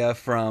Delaria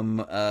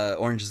from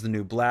Orange is the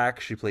New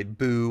Black. She played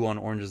Boo on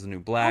Orange is the New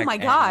Black. Oh my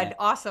And god,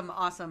 awesome.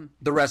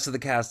 the rest of the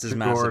cast is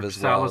massive George as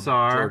well.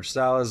 Salazar. George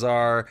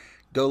Salazar.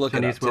 Go look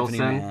it Denise up. Tiffany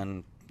Wilson.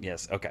 Mann.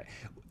 Yes, okay.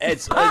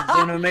 It's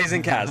an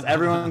amazing cast.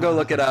 Everyone go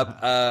look it up.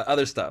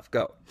 Other stuff,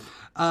 go.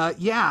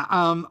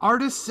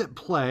 Artists at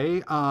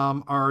Play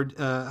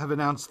have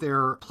announced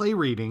their play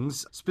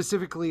readings.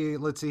 Specifically,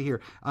 let's see here.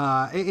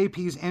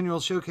 AAP's annual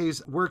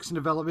showcase Works in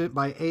Development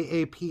by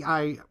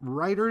AAPI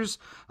Writers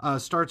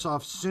starts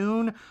off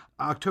soon.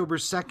 October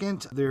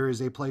 2nd, there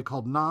is a play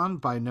called Non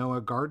by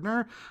Noah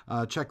Gardner.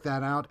 Check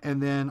that out.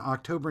 And then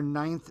October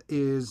 9th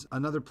is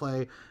another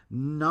play,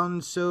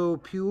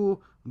 Nanso Pyu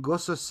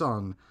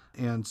Gosason.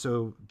 And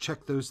so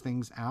check those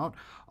things out.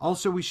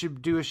 Also, we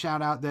should do a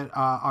shout out that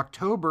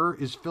October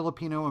is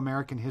Filipino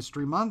American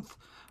History Month.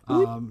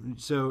 And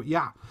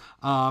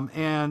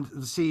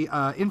see,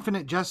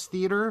 Infinite Jest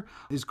Theater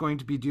is going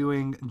to be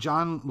doing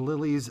John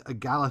Lilly's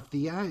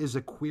Galathea is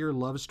a queer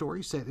love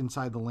story set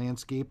inside the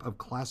landscape of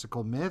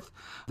classical myth.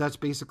 That's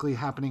basically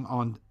happening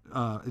on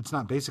it's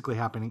not basically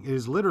happening. It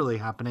is literally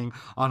happening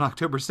on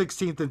October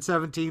 16th and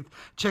 17th.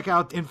 Check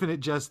out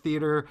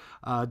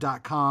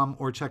infinitejusttheater.com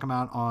or check them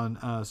out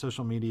on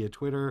social media,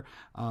 Twitter,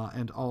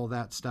 and all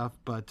that stuff.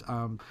 But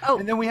and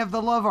then we have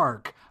The Love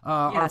Arc.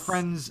 Our Yes.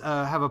 friends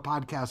have a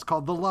podcast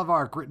called The Love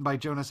Arc, written by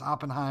Jonas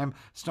Oppenheim,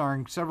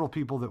 starring several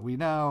people that we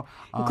know.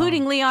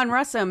 Including Leon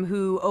Russum,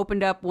 who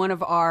opened up one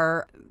of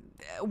our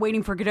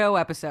Waiting for Godot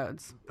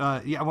episodes.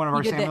 One of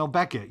our did the- Samuel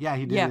Beckett. Yeah,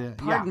 he did. Yeah,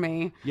 pardon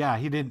me. Yeah,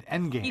 he did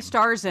Endgame. He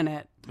stars in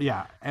it.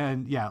 Yeah,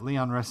 and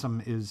Leon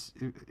Russum is.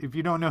 If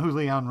you don't know who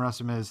Leon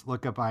Russum is,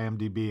 look up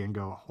IMDb and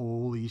go,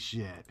 holy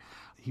shit.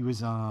 He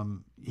was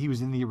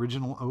in the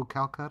original O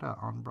Calcutta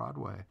on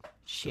Broadway.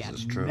 Shit. This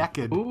is true.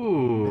 Naked.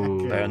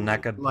 Ooh. They're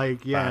naked.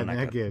 Naked.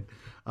 Naked.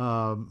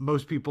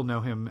 Most people know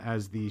him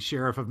as the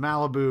sheriff of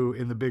Malibu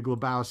in The Big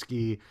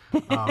Lebowski,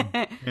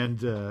 and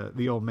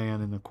the old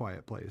man in The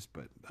Quiet Place.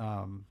 But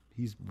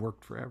he's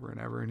worked forever and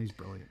ever, and he's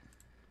brilliant.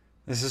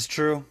 This is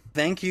true.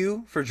 Thank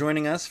you for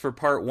joining us for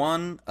part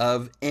 1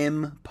 of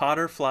M.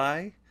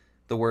 Potterfly,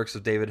 the works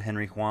of David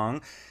Henry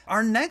Hwang.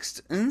 Our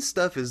next end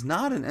stuff is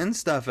not an end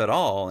stuff at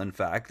all, in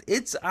fact.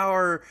 It's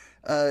our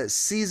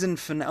season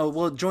finale.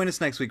 Well, join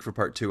us next week for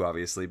part 2,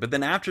 obviously. But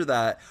then after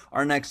that,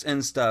 our next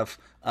end stuff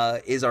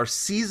is our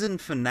season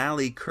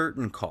finale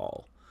curtain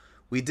call.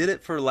 We did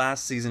it for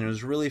last season. It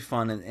was really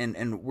fun.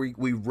 And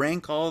we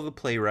rank all the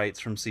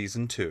playwrights from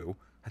season 2.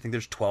 I think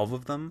there's 12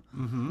 of them.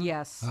 Mm-hmm.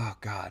 Yes. Oh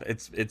God,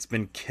 it's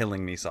been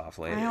killing me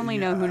softly. I only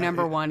know who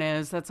number 1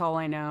 is. That's all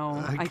I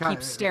know. I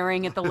keep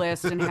staring at the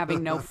list and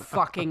having no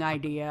fucking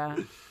idea.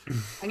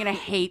 I'm gonna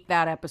hate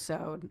that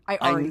episode. I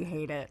already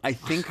hate it. I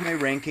think my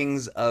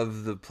rankings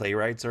of the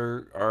playwrights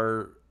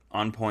are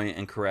on point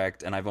and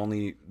correct, and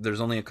there's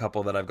only a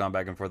couple that I've gone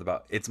back and forth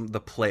about. It's the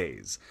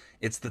plays.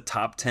 It's the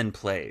top 10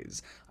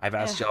 plays. I've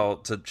asked y'all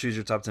to choose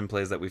your top 10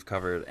 plays that we've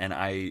covered, and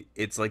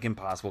it's like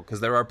impossible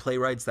because there are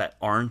playwrights that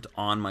aren't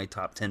on my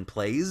top 10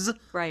 plays.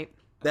 Right.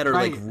 That are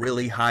like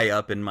really high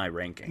up in my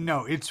ranking.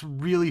 No, it's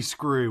really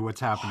screwy what's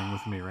happening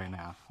with me right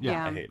now.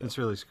 Yeah. I hate it. It's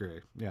really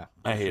screwy. Yeah.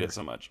 I hate it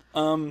so much.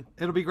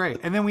 It'll be great.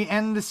 And then we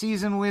end the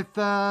season with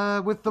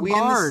the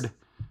Bard.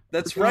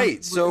 That's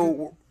right.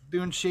 So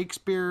doing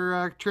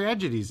Shakespeare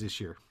tragedies this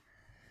year.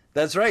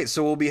 That's right.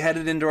 So we'll be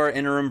headed into our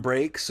interim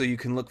break, so you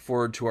can look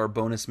forward to our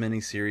bonus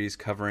mini-series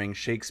covering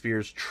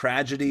Shakespeare's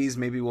tragedies.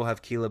 Maybe we'll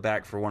have Kila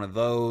back for one of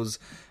those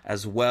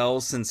as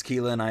well, since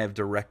Kila and I have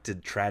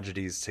directed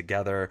tragedies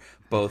together,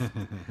 both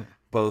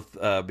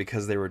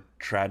because they were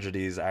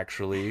tragedies,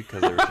 actually.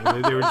 Because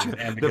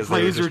the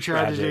plays were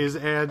tragedies,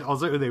 and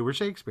also they were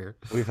Shakespeare.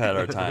 We've had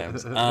our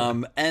times.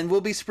 And we'll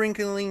be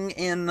sprinkling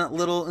in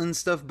little and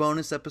stuff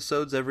bonus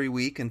episodes every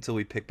week until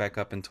we pick back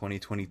up in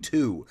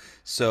 2022.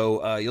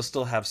 So you'll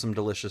still have some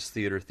delicious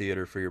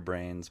theater for your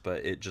brains,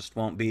 but it just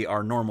won't be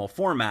our normal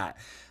format.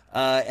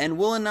 And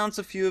we'll announce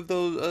a few of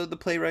those the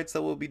playwrights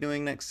that we'll be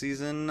doing next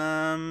season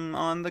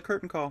on the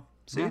curtain call.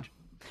 Siege?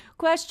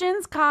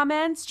 Questions,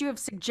 comments? Do you have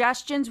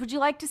suggestions? Would you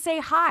like to say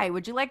hi?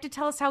 Would you like to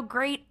tell us how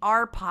great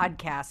our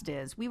podcast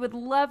is? We would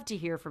love to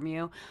hear from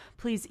you.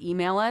 Please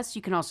email us.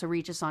 You can also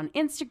reach us on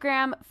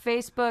Instagram,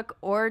 Facebook,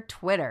 or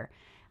Twitter.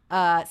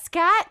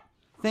 Scott?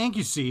 Thank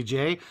you,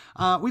 CJ.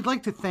 We'd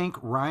like to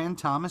thank Ryan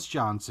Thomas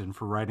Johnson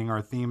for writing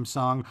our theme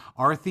song.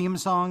 Our theme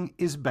song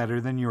is better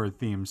than your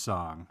theme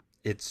song.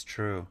 It's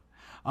true.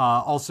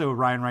 Also,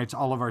 Ryan writes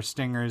all of our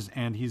stingers,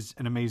 and he's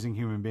an amazing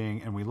human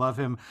being, and we love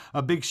him.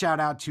 A big shout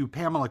out to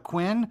Pamela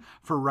Quinn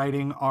for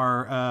writing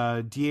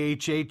our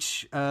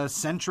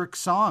DHH-centric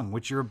song,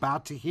 which you're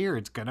about to hear.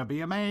 It's going to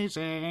be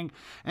amazing.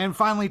 And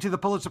finally, to the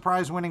Pulitzer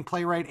Prize-winning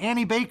playwright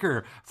Annie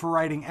Baker for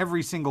writing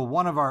every single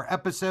one of our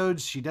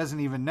episodes. She doesn't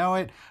even know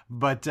it,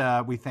 but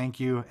we thank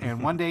you.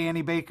 And one day,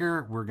 Annie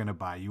Baker, we're going to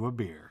buy you a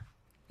beer.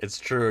 It's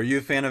true. Are you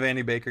a fan of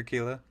Annie Baker,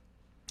 Kila?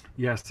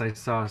 Yes, I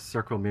saw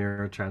Circle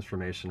Mirror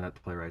Transformation at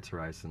Playwrights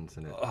Horizons,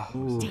 and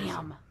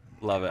Damn.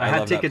 Love it. I had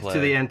love that tickets play. to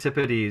the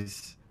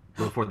Antipodes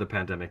before the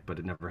pandemic, but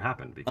it never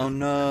happened because Oh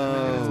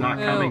no! it's not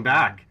coming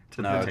back to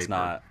the No, paper. it's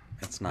not.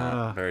 It's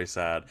not. Very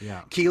sad.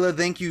 Yeah. Kila,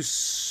 thank you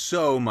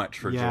so much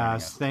for joining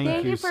us. Yes,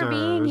 thank you, for sir.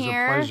 being it was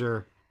here. a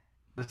pleasure.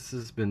 This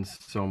has been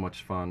so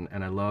much fun,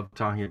 and I love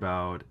talking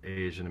about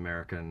Asian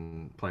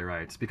American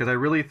playwrights because I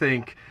really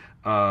think,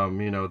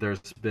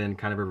 there's been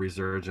kind of a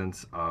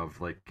resurgence of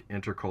like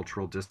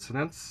intercultural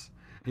dissonance.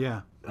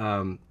 Yeah.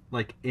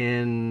 Like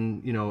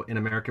in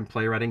American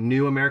playwriting,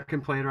 new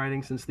American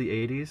playwriting since the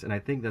 80s, and I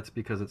think that's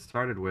because it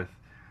started with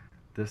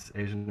this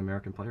Asian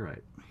American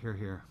playwright. Here,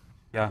 here.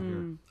 Yeah.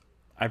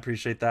 I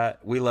appreciate that.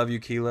 We love you,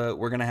 Kila.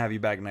 We're going to have you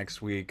back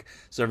next week,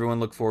 so everyone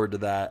look forward to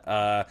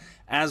that.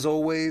 As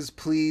always,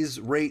 please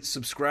rate,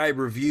 subscribe,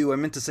 review. I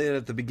meant to say it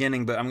at the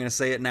beginning, but I'm going to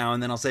say it now,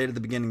 and then I'll say it at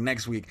the beginning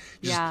next week.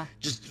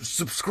 Just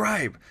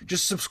subscribe.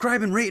 Just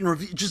subscribe and rate and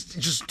review.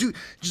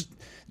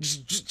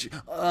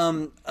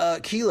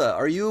 Kila,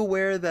 are you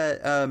aware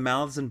that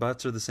mouths and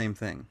butts are the same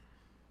thing?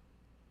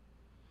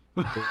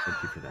 Thank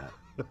you for that.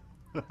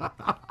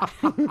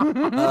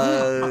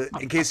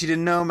 In case you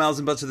didn't know, mouths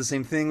and butts are the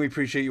same thing. We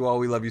appreciate you all.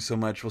 We love you so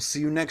much. We'll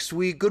see you next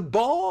week.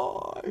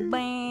 Goodbye.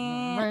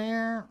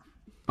 Bye.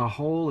 A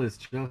hole is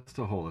just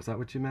a hole. Is that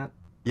what you meant?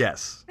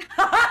 Yes.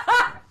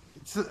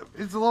 It's a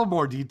little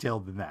more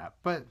detailed than that,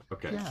 but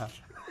Okay. yeah.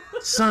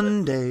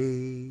 Sunday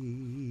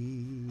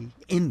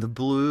in the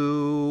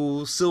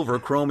blue silver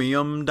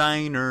chromium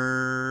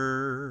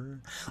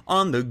diner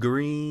on the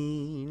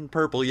green,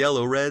 purple,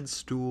 yellow, red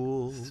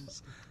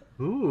stools.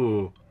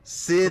 Ooh.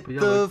 Sit Purple,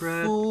 yellow, the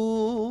red.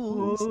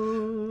 fools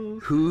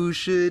who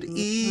should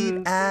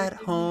eat at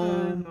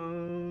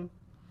home.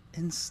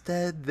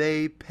 Instead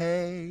they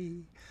pay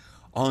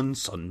on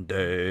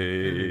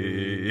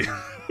Sunday.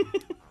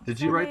 Did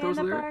you write those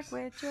In the lyrics?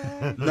 park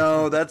with you.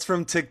 No, that's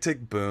from Tick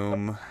Tick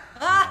Boom.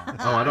 Oh,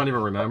 I don't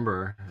even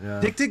remember.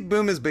 Yeah. Tick Tick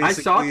Boom is I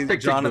saw basically Tick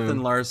Tick Jonathan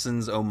Boom.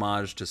 Larson's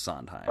homage to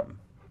Sondheim.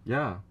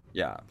 Yeah.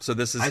 Yeah, so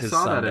this is I his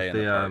saw that Sunday at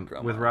in the the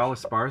park with homage. Raul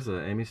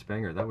Esparza, Amy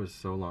Spenger. That was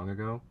so long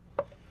ago.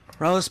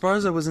 Raul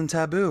Esparza was in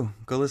Taboo.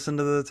 Go listen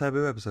to the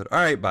Taboo episode. All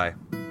right, bye.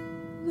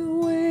 The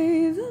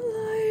way the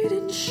light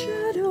and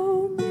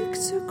shadow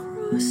mix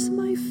across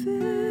my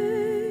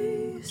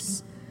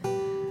face,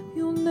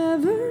 you'll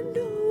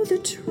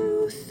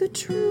the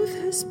truth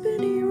has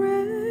been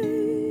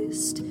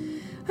erased.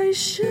 I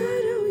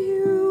shadow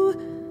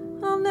you,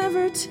 I'll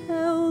never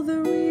tell the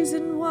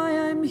reason why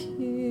I'm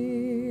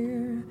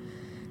here.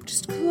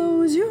 Just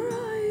close your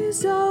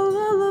eyes, I'll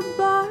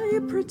lullaby,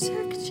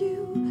 protect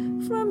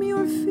you from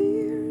your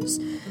fears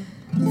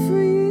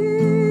for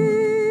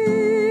years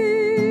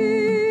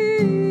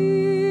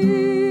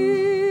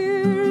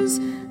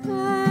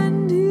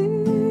and years.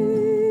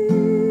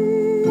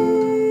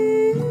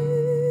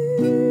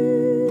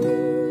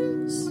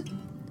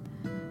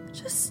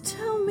 Just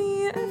tell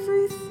me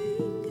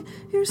everything,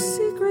 your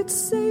secret's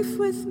safe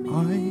with me.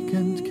 I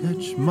can't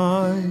catch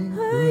my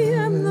I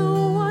am the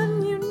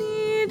one you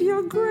need,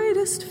 your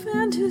greatest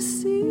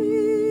fantasy.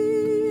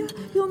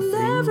 You'll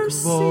never of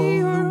all see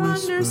the or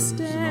whispers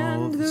and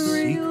understand all the the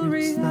real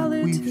secrets that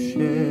we've reality.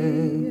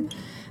 shared.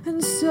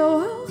 And so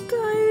I'll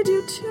guide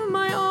you to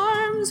my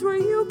arms where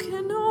you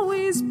can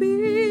always be.